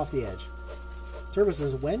 Don't fall off the edge. Turbo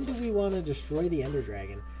says, when do we want to destroy the Ender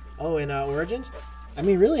Dragon? Oh, in Origins? I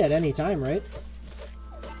mean, really at any time, right?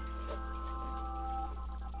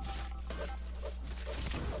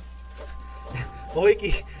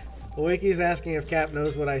 Oiki's asking if Cap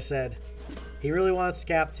knows what I said. He really wants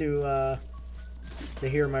Cap to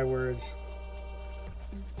hear my words.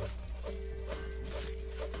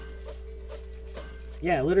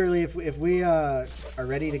 Yeah, literally, if we are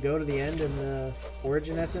ready to go to the end in the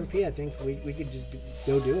Origin SMP, I think we could just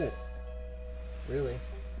go do it. Really.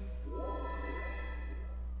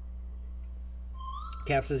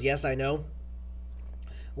 Cap says, yes, I know.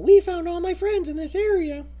 We found all my friends in this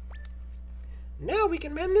area. Now we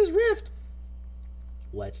can mend this rift.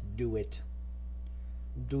 Let's do it.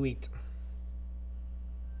 Do it.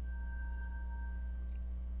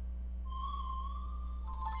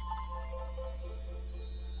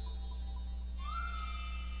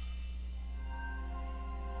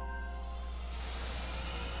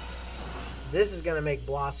 This is going to make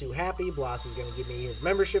Blossu happy. Blossu's going to give me his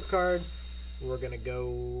membership card. We're going to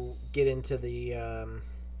go get into the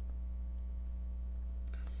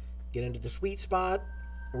sweet spot.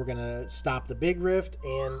 We're going to stop the big rift,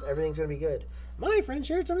 and everything's going to be good. My friend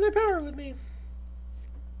shared some of their power with me.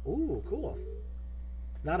 Ooh, cool.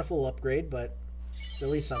 Not a full upgrade, but at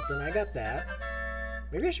least something. I got that.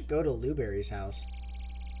 Maybe I should go to Luberry's house.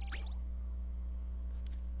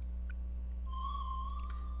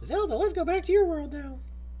 Zelda, let's go back to your world now.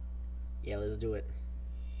 Yeah, let's do it.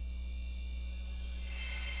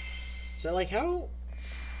 So, like, how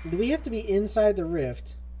do we have to be inside the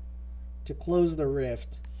rift to close the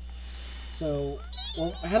rift? So,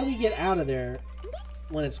 well, how do we get out of there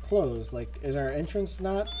when it's closed? Like, is our entrance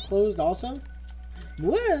not closed also?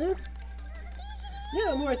 What?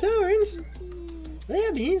 No more thorns.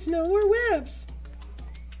 That means no more webs.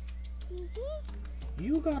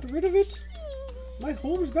 You got rid of it? My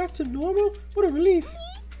home's back to normal? What a relief.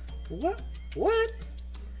 What? What?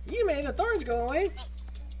 You made the thorns go away.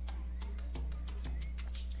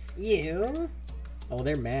 You? Oh,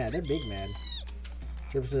 they're mad. They're big mad.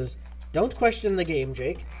 Trip says, don't question the game,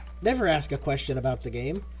 Jake. Never ask a question about the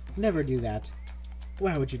game. Never do that.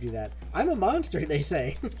 Why would you do that? I'm a monster, they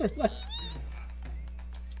say.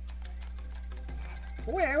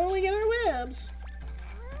 Where will we get our webs?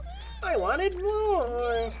 I wanted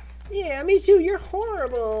more. Yeah, me too. You're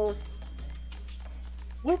horrible.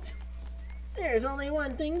 What? There's only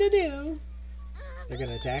one thing to do. They're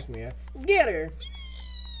gonna attack me. Huh? Get her.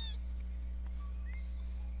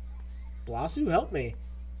 Blossu, help me.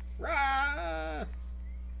 Rah!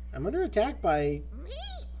 I'm under attack by...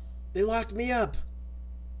 They locked me up.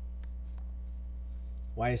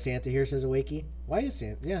 Why is Santa here, says Awakey. Why is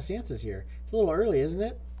Santa? Yeah, Santa's here. It's a little early, isn't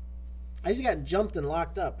it? I just got jumped and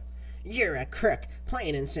locked up. You're a crook,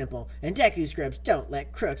 plain and simple, and Deku Scrubs don't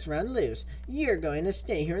let crooks run loose. You're going to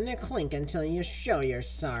stay here in the clink until you show you're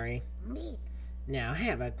sorry. Now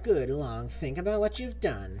have a good long think about what you've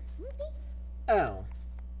done. Oh.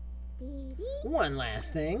 One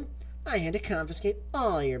last thing. I had to confiscate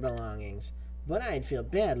all your belongings, but I'd feel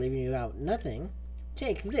bad leaving you out nothing.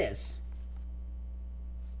 Take this.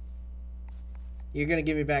 You're gonna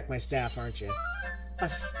give me back my staff, aren't you? A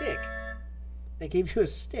stick. They gave you a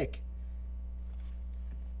stick.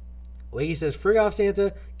 Wiggy says, frig off,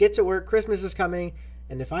 Santa. Get to work. Christmas is coming.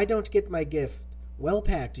 And if I don't get my gift well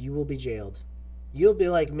packed, you will be jailed. You'll be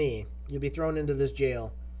like me. You'll be thrown into this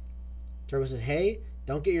jail. Turbo says, hey,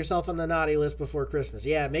 don't get yourself on the naughty list before Christmas.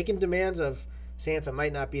 Yeah, making demands of Santa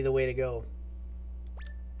might not be the way to go.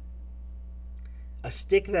 A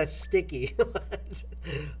stick that's sticky.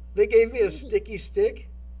 They gave me a sticky stick?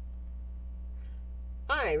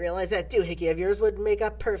 I realize that doohickey of yours would make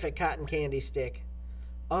a perfect cotton candy stick.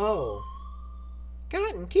 Oh.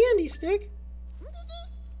 Cotton candy stick?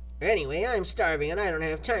 Anyway, I'm starving and I don't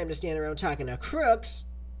have time to stand around talking to crooks.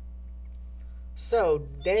 So,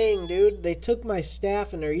 dang, dude. They took my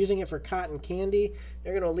staff and they're using it for cotton candy.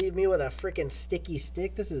 They're going to leave me with a freaking sticky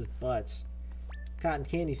stick? This is butts. Cotton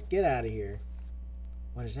candies, get out of here.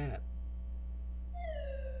 What is that?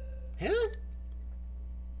 Huh?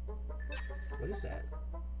 What is that?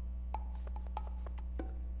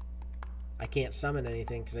 I can't summon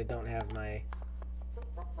anything because I don't have my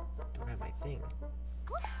thing.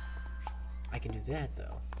 I can do that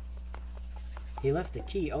though. He left the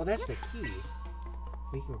key. Oh, that's the key.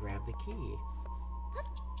 We can grab the key.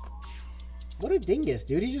 What a dingus,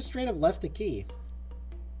 dude. He just straight up left the key.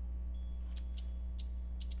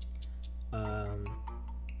 Oh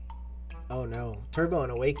no. Turbo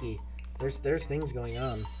and Awakey. There's things going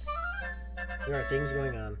on. There are things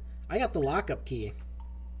going on. I got the lockup key.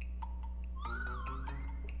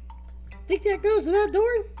 Think that goes to that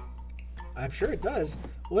door? I'm sure it does.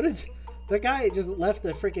 What did... The guy just left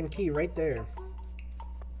the freaking key right there.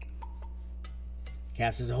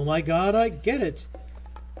 Cap says, oh my god, I get it.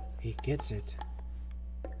 He gets it.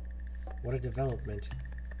 What a development.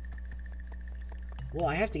 Well,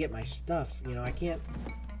 I have to get my stuff. You know, I can't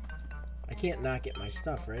not get my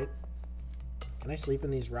stuff, right? Can I sleep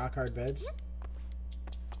in these rock hard beds?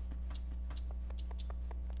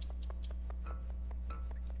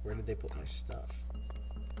 Where did they put my stuff?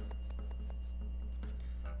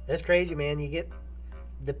 That's crazy, man. You get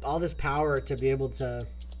all this power to be able to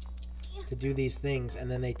do these things, and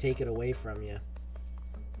then they take it away from you.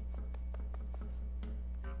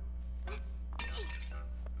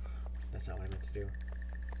 That's not what I meant to do.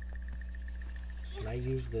 Can I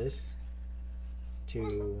use this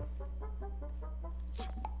to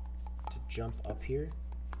jump up here?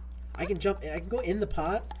 I can jump. I can go in the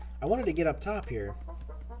pot. I wanted to get up top here.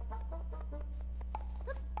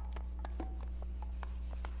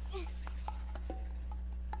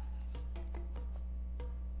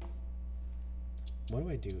 What do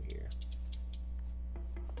I do here?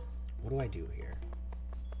 What do I do here?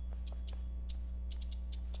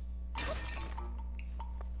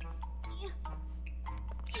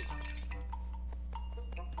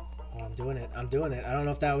 Oh, I'm doing it. I'm doing it. I don't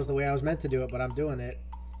know if that was the way I was meant to do it, but I'm doing it.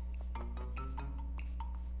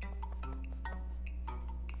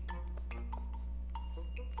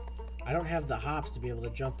 I don't have the hops to be able to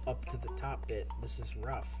jump up to the top bit. This is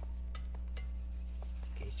rough.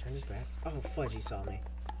 Okay, he's turned his back. Oh, fudge, he saw me.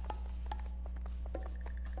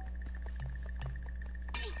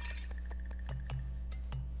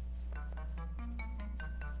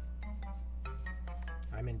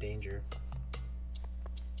 I'm in danger.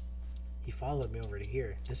 He followed me over to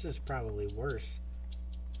here. This is probably worse.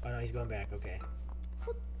 Oh no, he's going back. Okay.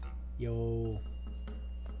 Yo.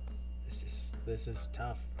 This is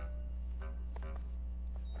tough.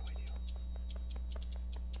 What do I do?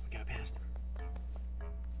 We got past him.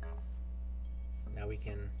 Now we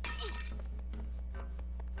can...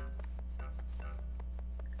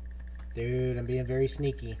 Dude, I'm being very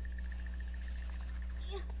sneaky.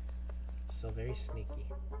 So very sneaky.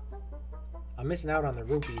 I'm missing out on the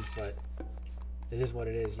rupees, but it is what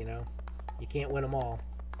it is, you know? You can't win them all.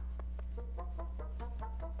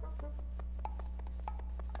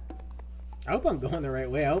 I hope I'm going the right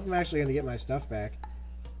way. I hope I'm actually going to get my stuff back.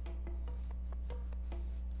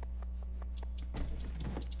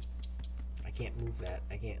 can't move that.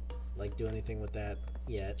 I can't, like, do anything with that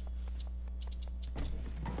yet.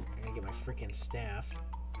 I'm gonna get my freaking staff.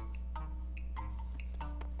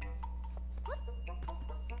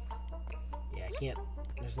 Yeah, I can't.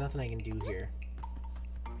 There's nothing I can do here.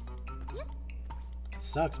 It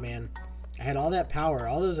sucks, man. I had all that power,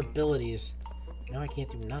 all those abilities. Now I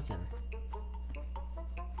can't do nothing.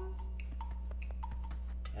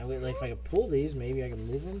 Like, if I could pull these, maybe I can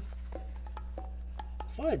move them.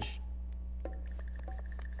 Fudge.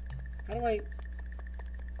 How do I...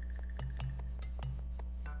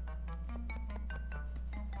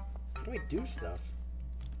 How do I do stuff?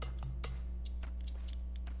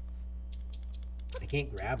 I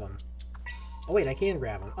can't grab them. Oh wait, I can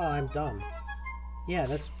grab them. Oh, I'm dumb. Yeah,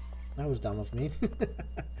 that was dumb of me.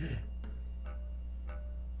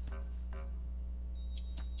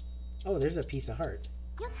 Oh, there's a piece of heart.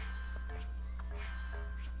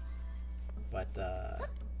 But, I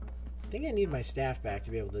think I need my staff back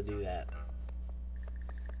to be able to do that.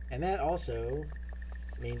 And that also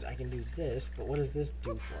means I can do this, but what does this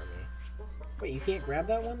do for me? Wait, you can't grab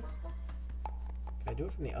that one? Can I do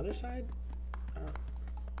it from the other side? I don't...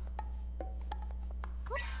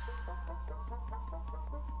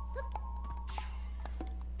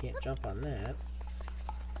 Can't jump on that.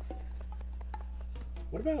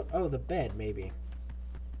 What about... Oh, the bed, maybe.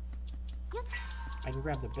 I can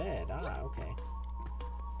grab the bed. Ah, okay.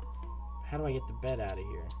 How do I get the bed out of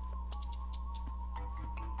here?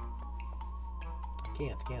 I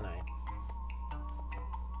can't, can I?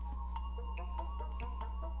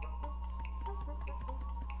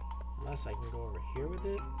 Unless I can go over here with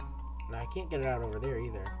it? No, I can't get it out over there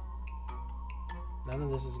either. None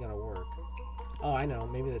of this is gonna work. Oh, I know.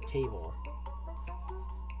 Maybe the table.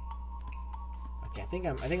 Okay, I think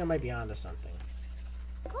I might be onto something.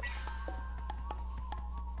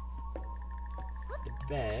 The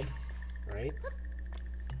bed, right?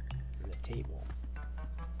 And the table.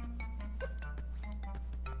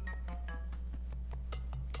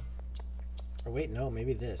 Or wait, no,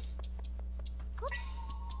 maybe this.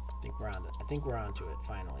 I think we're on it. I think we're onto it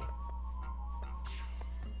finally.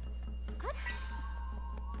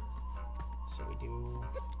 So we do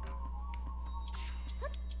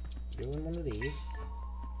doing one of these.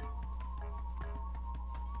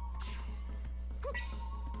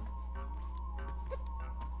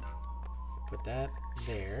 Put that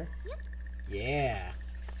there. Yeah.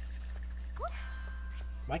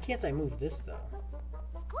 Why can't I move this though?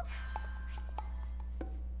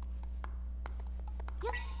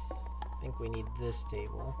 I think we need this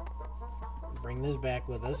table. Bring this back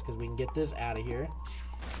with us because we can get this out of here.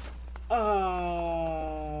 Oh,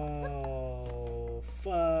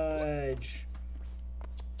 fudge.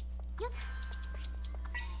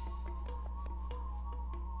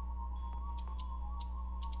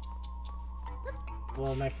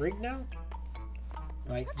 Well, am I frigged now?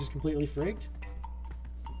 Am I just completely frigged?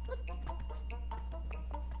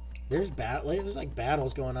 There's like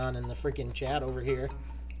battles going on in the freaking chat over here.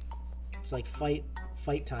 It's like fight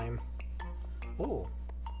time. Oh,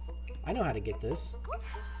 I know how to get this.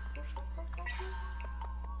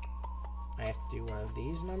 I have to do one of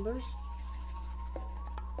these numbers.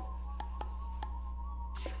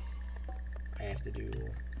 I have to do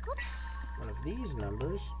one of these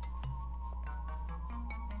numbers.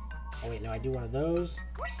 Oh wait, no, I do one of those.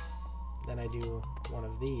 Then I do one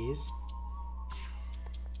of these.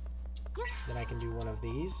 Then I can do one of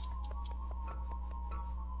these.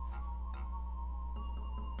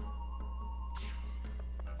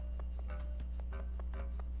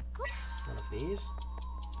 One of these.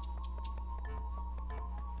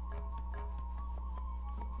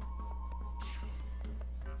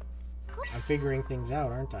 I'm figuring things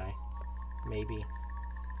out, aren't I? Maybe.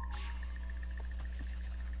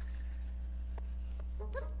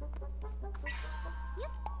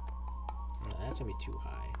 No, that's gonna be too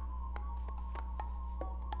high.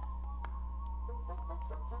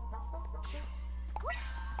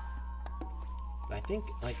 But I think,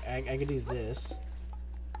 like, I could do this.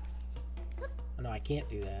 Oh, no, I can't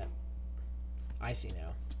do that. I see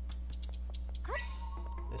now.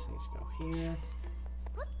 This needs to go here.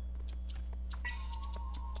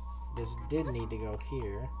 This did need to go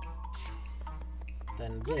here.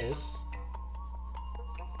 Then this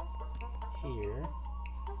here.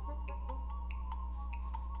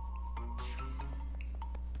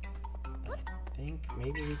 I think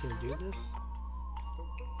maybe we can do this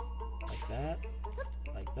like that,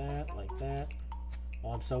 like that, like that.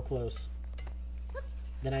 Oh, I'm so close.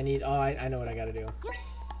 Then I need, oh, I know what I gotta do.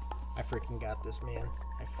 I freaking got this, man.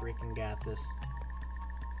 I freaking got this.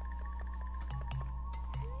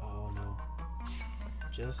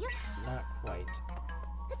 Just not quite.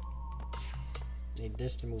 Need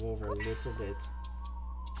this to move over a little bit.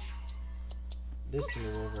 This to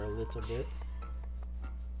move over a little bit.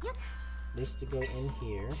 This to go in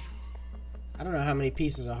here. I don't know how many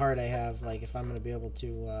pieces of heart I have, like if I'm going to be able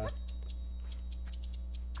to,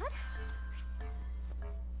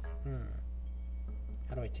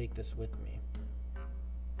 How do I take this with me?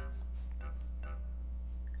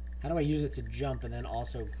 How do I use it to jump and then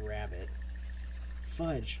also grab it?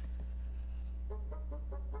 Fudge.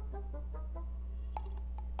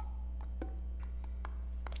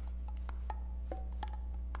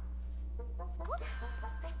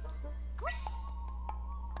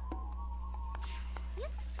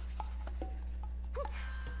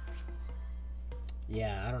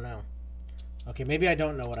 Yeah, I don't know. Okay, maybe I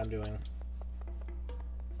don't know what I'm doing.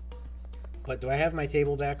 But do I have my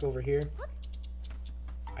table back over here?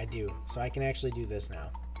 I do. So I can actually do this now.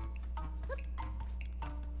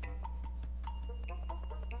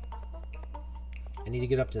 I need to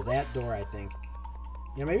get up to that door, I think.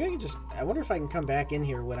 You know, maybe I can just... I wonder if I can come back in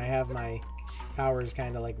here when I have my powers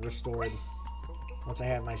kind of like restored. Once I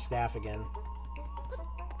have my staff again.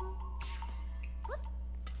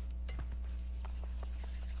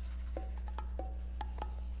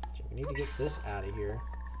 So we need to get this out of here.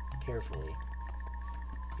 Carefully.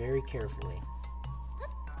 Very carefully.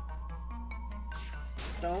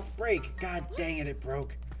 Don't break! God dang it, it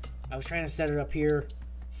broke. I was trying to set it up here.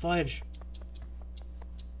 Fudge.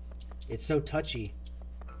 It's so touchy.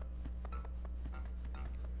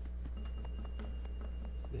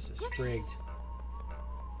 This is frigged.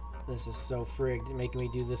 This is so frigged, making me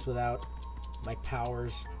do this without my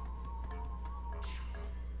powers.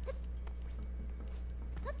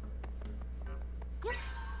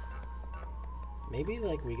 Maybe,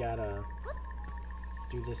 like, we gotta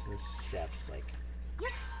do this in steps, like,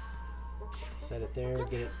 set it there,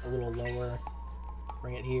 get it a little lower,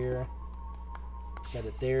 bring it here, set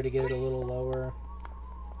it there to get it a little lower,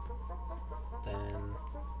 then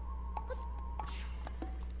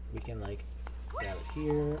we can, like, grab it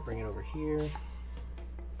here, bring it over here,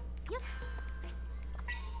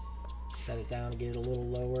 set it down, get it a little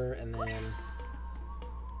lower, and then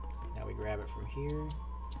now we grab it from here.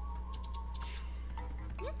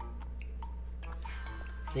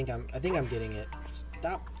 I think I'm getting it.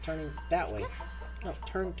 Stop turning that way. No,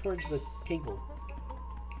 turn towards the table.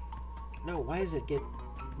 No, why does it get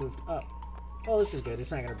moved up? Oh, this is good. It's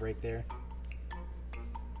not gonna break there.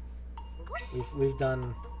 We've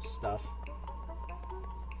done stuff.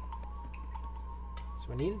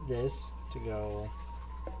 So we needed this to go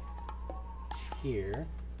here.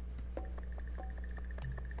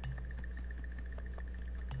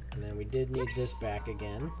 And then we did need this back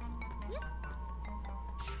again.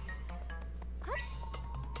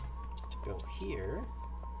 Go here.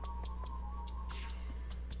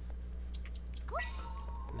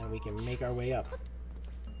 And then we can make our way up.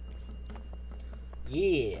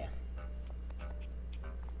 Yeah.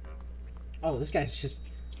 Oh, this guy's just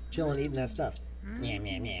chilling eating that stuff.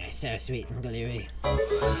 Yeah, so sweet and gluey.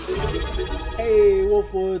 Hey,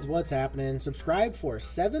 Wolfwoods, what's happening? Subscribe for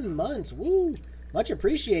 7 months. Woo! Much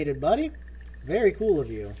appreciated, buddy. Very cool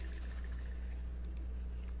of you.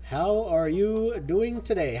 How are you doing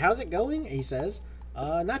today? How's it going? He says.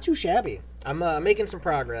 Not too shabby. I'm making some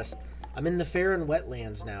progress. I'm in the Faron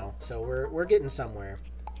Wetlands now, so we're getting somewhere.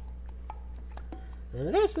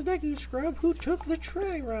 That's the Deku Scrub who took the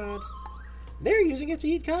Tri-Rod. They're using it to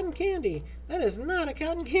eat cotton candy. That is not a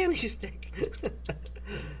cotton candy stick.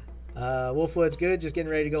 Wolfwood's good. Just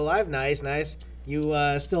getting ready to go live. Nice, nice. You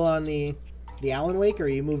still on the Alan Wake, or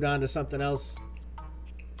you moved on to something else?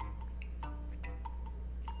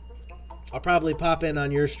 I'll probably pop in on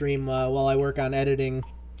your stream while I work on editing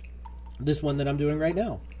this one that I'm doing right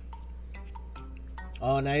now.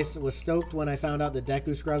 Oh, nice. Was stoked when I found out the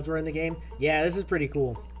Deku Scrubs were in the game. Yeah, this is pretty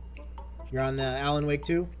cool. You're on the Alan Wake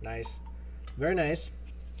 2? Nice. Very nice.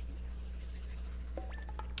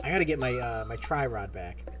 I gotta get my my Tri-Rod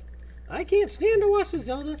back. I can't stand to watch the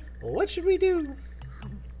Zelda. Well, what should we do?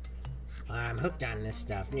 I'm hooked on this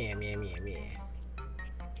stuff. Meh.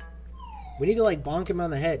 We need to, like, bonk him on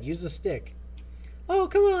the head. Use the stick. Oh,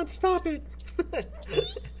 come on, stop it.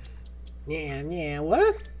 Yeah,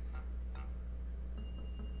 what?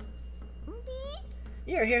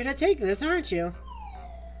 You're here to take this, aren't you?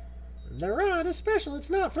 The rod is special. It's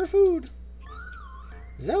not for food.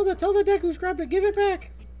 Zelda, tell the Deku Scrub to give it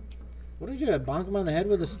back. What do we do? Bonk him on the head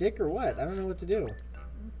with a stick or what? I don't know what to do.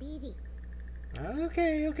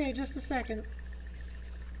 Okay, just a second.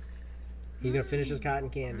 He's gonna finish his cotton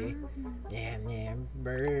candy. Yeah,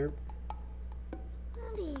 burp.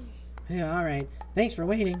 Yeah, alright. Thanks for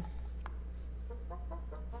waiting.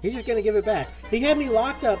 He's just gonna give it back. He had me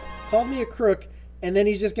locked up, called me a crook, and then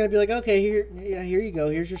he's just gonna be like, okay, here you go.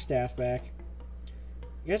 Here's your staff back.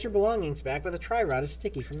 You got your belongings back, but the tri-rod is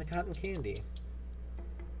sticky from the cotton candy.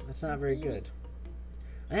 That's not very good.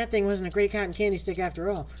 That thing wasn't a great cotton candy stick after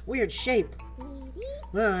all. Weird shape.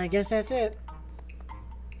 Well, I guess that's it.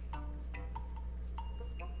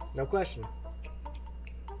 No question.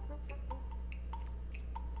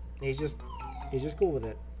 He's just cool with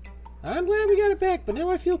it. I'm glad we got it back, but now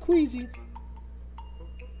I feel queasy.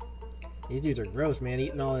 These dudes are gross, man.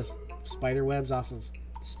 Eating all this spider webs off of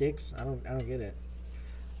sticks. I don't get it.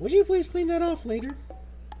 Would you please clean that off later?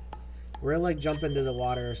 We're like jump into the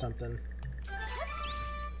water or something.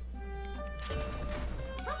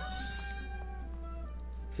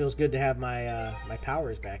 Feels good to have my my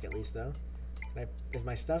powers back at least though. Is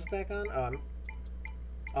my stuff back on?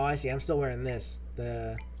 Oh, I see. I'm still wearing this.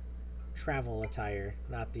 The travel attire,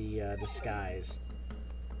 not the disguise.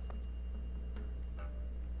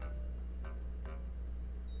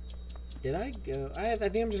 Did I go? I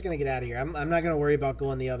think I'm just gonna get out of here. I'm not gonna worry about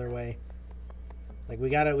going the other way. Like we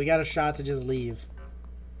got a shot to just leave.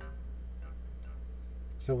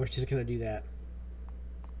 So we're just gonna do that.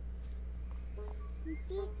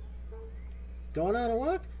 Going on a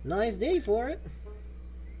walk? Nice day for it.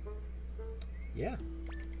 Yeah.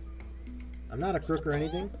 I'm not a crook or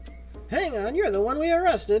anything. Hang on, you're the one we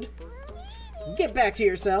arrested. Get back to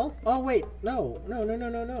your cell. Oh wait, no.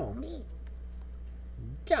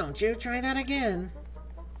 Don't you try that again.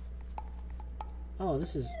 Oh,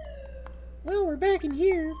 this is... Well, we're back in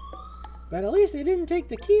here. But at least they didn't take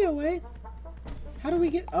the key away. How do we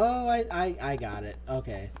get... Oh, I got it.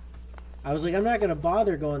 Okay. I was like, I'm not gonna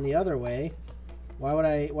bother going the other way. Why would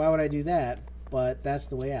I do that? But that's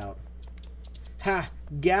the way out. Ha!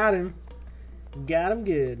 Got him. Got him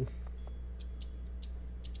good.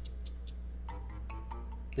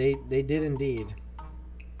 They did indeed.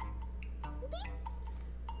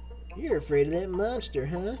 You're afraid of that monster,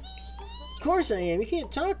 huh? Of course I am. You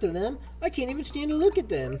can't talk to them. I can't even stand to look at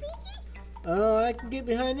them. Oh, I can get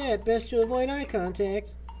behind that. Best to avoid eye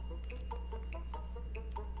contact.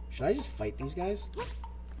 Should I just fight these guys?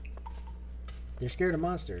 They're scared of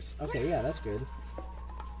monsters. Okay, yeah, that's good.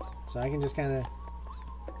 So I can just kind of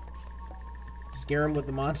scare them with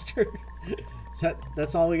the monster.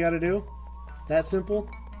 That's all we got to do? That simple?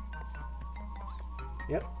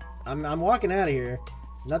 Yep. I'm walking out of here.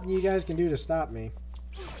 Nothing you guys can do to stop me.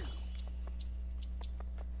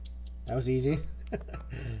 That was easy.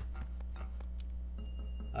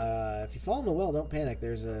 If you fall in the well, don't panic.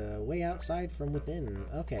 There's a way outside from within.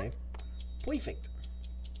 Okay. Perfect.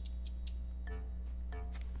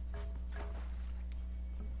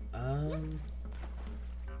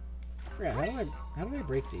 Forgot, how do I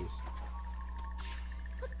break these?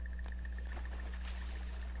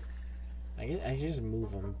 I just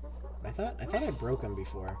move them. I thought I broke them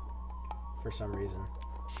before, for some reason.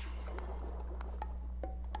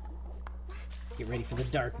 Get ready for the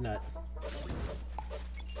dark nut.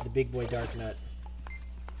 The big boy dark nut.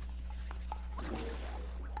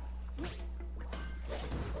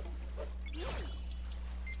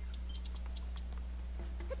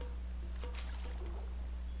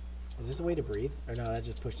 Is this a way to breathe? Or no, that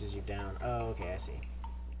just pushes you down. Oh, okay, I see.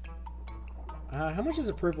 How much is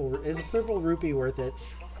a purple rupee worth it?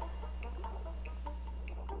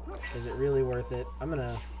 Is it really worth it? I'm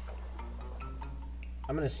gonna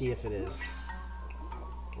see if it is.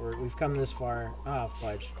 We've come this far. Oh,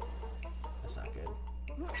 fudge. That's not good.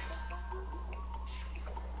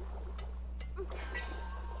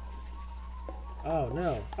 Oh,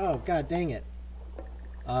 no. Oh, god dang it.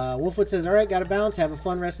 Wolfwood says, alright, gotta bounce. Have a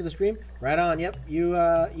fun rest of the stream. Right on, yep. You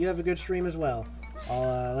have a good stream as well.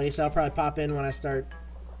 Like I said, I'll probably pop in when I start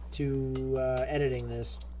to editing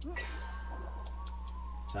this.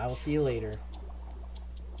 So I will see you later.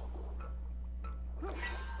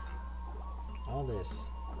 All this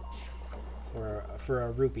for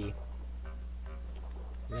a rupee.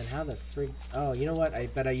 And then how the frig? Oh, you know what? I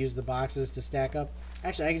bet I use the boxes to stack up.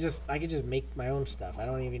 Actually, I could just make my own stuff. I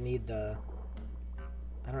don't even need the.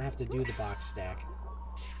 I don't have to do the box stack.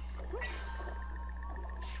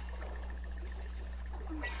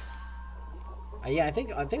 Yeah, I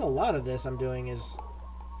think a lot of this I'm doing is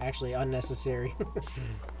actually unnecessary.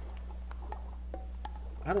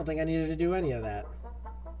 I don't think I needed to do any of that.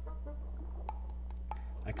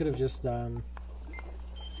 I could have just I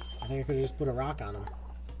think I could have just put a rock on him.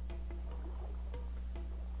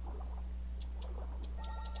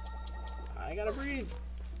 I gotta breathe.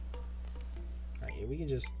 Alright, we can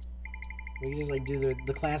just like do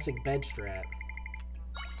the classic bed strat.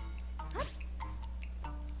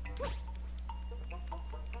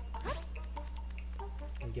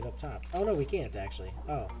 and get up top. Oh, no, we can't, actually.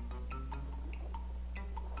 Oh.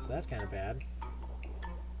 So that's kind of bad.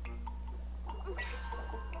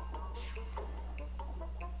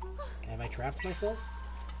 Have I trapped myself?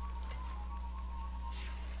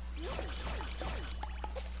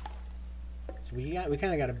 So we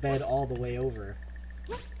kind of got to bed all the way over.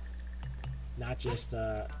 Not just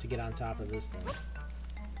to get on top of this thing.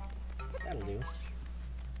 That'll do.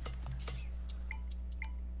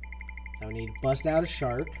 Now we need to bust out a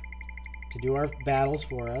shark to do our battles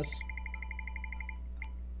for us.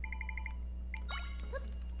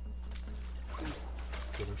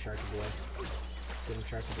 Get him, Sharky boy. Get him,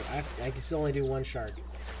 Sharky boy. I can still only do one shark.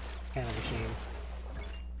 It's kind of a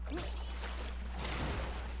shame.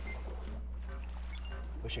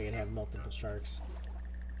 Wish I could have multiple sharks.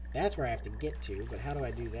 That's where I have to get to, but how do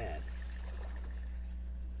I do that?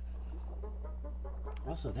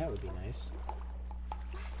 Also, that would be nice.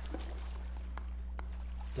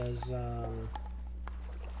 Does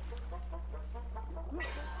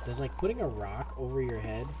like putting a rock over your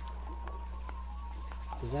head,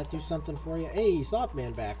 does that do something for you? Hey,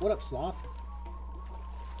 Slothman back. What up, Sloth?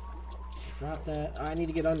 Drop that. Oh, I need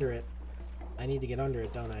to get under it. I need to get under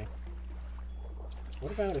it, don't I?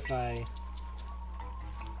 What about if I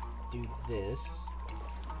do this?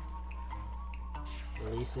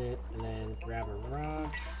 Release it, and then grab a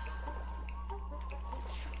rock.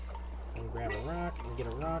 And grab a rock, and get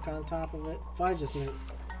a rock on top of it. Fudge, this isn't...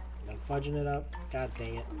 I'm fudging it up. God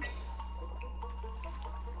dang it.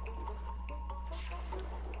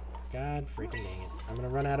 God freaking dang it. I'm gonna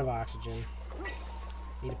run out of oxygen.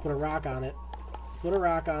 Need to put a rock on it. Put a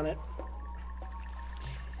rock on it.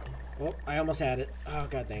 Oh, I almost had it. Oh,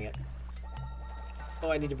 god dang it.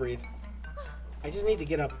 Oh, I need to breathe. I just need to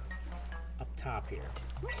get up top here.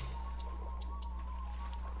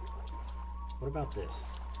 What about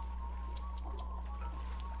this?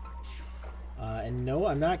 And no,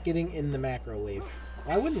 I'm not getting in the macro wave.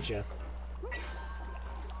 Why wouldn't you? It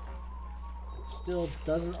still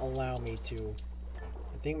doesn't allow me to.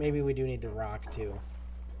 I think maybe we do need the rock too.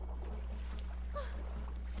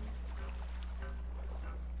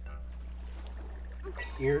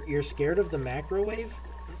 You're scared of the macro wave?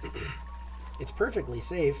 It's perfectly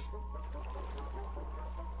safe.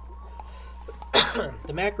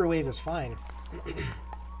 The macro wave is fine.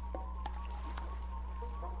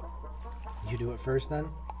 You do it first then?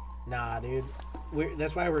 Nah, dude.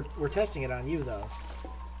 That's why we're testing it on you, though.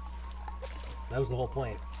 That was the whole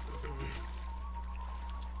point.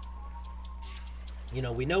 You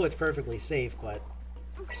know, we know it's perfectly safe, but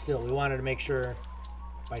still, we wanted to make sure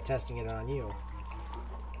by testing it on you.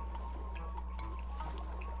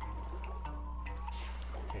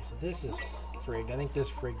 Okay, so this is frigged. I think this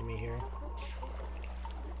frigged me here.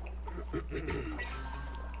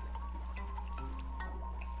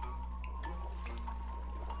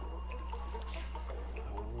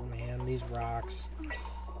 Oh man, these rocks.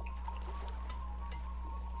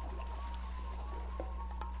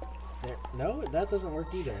 There. No, that doesn't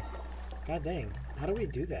work either. God dang. How do we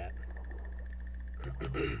do that?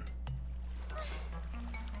 There's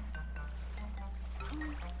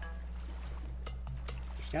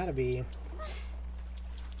gotta be...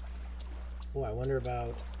 Oh, I wonder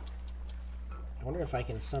about... I wonder if I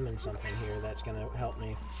can summon something here that's gonna help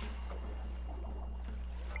me.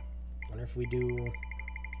 I wonder if we do...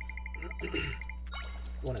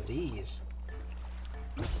 one of these.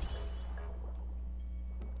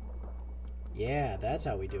 Yeah, that's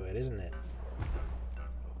how we do it, isn't it?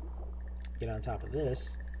 Get on top of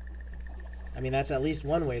this. I mean, that's at least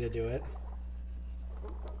one way to do it.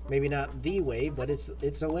 Maybe not the way, but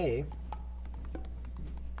it's a way.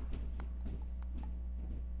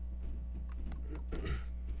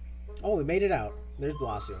 Oh, we made it out. There's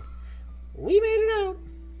Blossu. We made it out!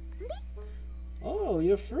 Oh,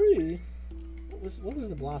 you're free. What was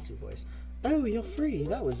the Blossu voice? Oh, you're free.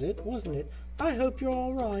 That was it, wasn't it? I hope you're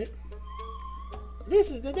alright. This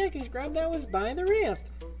is the Deku Scrub that was by the rift.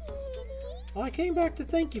 I came back to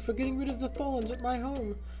thank you for getting rid of the thorns at my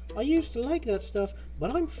home. I used to like that stuff, but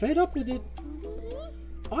I'm fed up with it.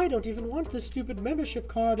 I don't even want this stupid membership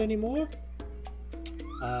card anymore.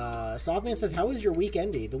 Softman says, how was your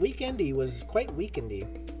weekendy? The weekendy was quite weekendy.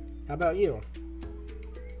 How about you?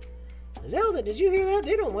 Zelda, did you hear that?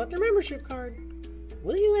 They don't want their membership card.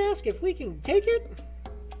 Will you ask if we can take it?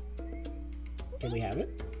 Can we have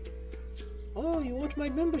it? Oh, you want my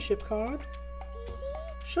membership card?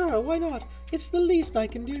 Sure, why not? It's the least I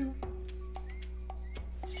can do.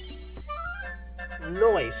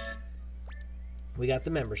 Nice. We got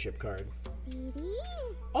the membership card.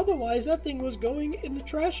 Otherwise, that thing was going in the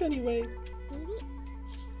trash anyway.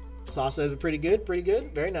 Sauce says pretty good, pretty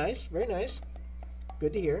good. Very nice, very nice.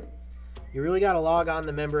 Good to hear. You really got to log on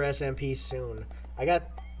the member SMP soon. I got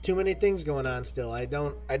too many things going on still. I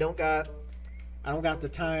don't got the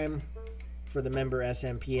time for the member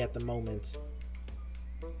SMP at the moment.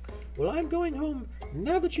 Well, I'm going home.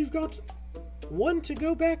 Now that you've got one to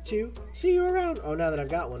go back to, see you around. Oh, now that I've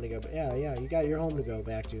got one to go, yeah, you got your home to go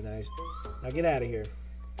back to. Nice. Now get out of here.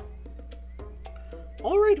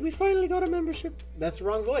 All right, we finally got a membership. That's the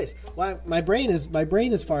wrong voice. Why? My brain is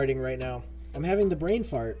farting right now. I'm having the brain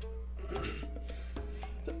fart.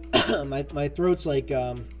 my throat's like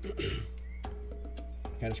kind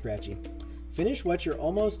of scratchy. Finish what you're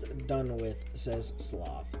almost done with, says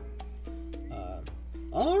Sloth.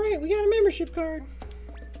 All right, we got a membership card.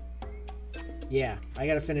 Yeah, I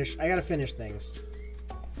gotta finish things.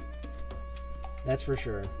 That's for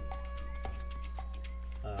sure.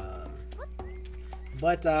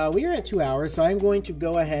 But we are at 2 hours, so I'm going to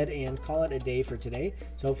go ahead and call it a day for today.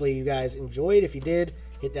 So hopefully you guys enjoyed. If you did,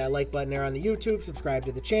 hit that like button there on the YouTube, subscribe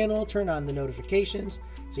to the channel, turn on the notifications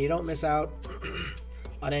so you don't miss out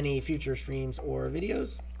on any future streams or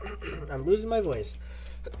videos. I'm losing my voice.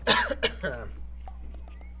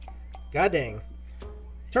 God dang.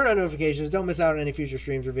 Turn on notifications. Don't miss out on any future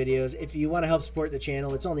streams or videos. If you want to help support the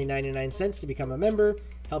channel, it's only 99 cents to become a member.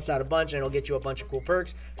 Helps out a bunch, and it'll get you a bunch of cool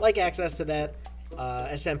perks, like access to that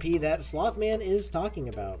SMP that Slothman is talking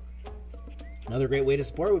about. Another great way to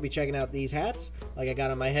support would be checking out these hats, like I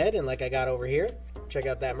got on my head and like I got over here. Check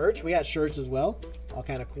out that merch. We got shirts as well. All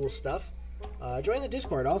kind of cool stuff. Join the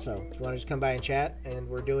Discord also, if you want to just come by and chat. And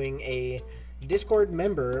we're doing a Discord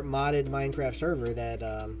member modded Minecraft server that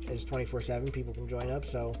is 24/7. People can join up,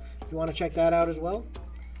 so if you want to check that out as well.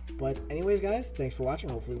 But anyways, guys, thanks for watching.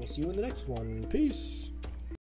 Hopefully we'll see you in the next one. Peace.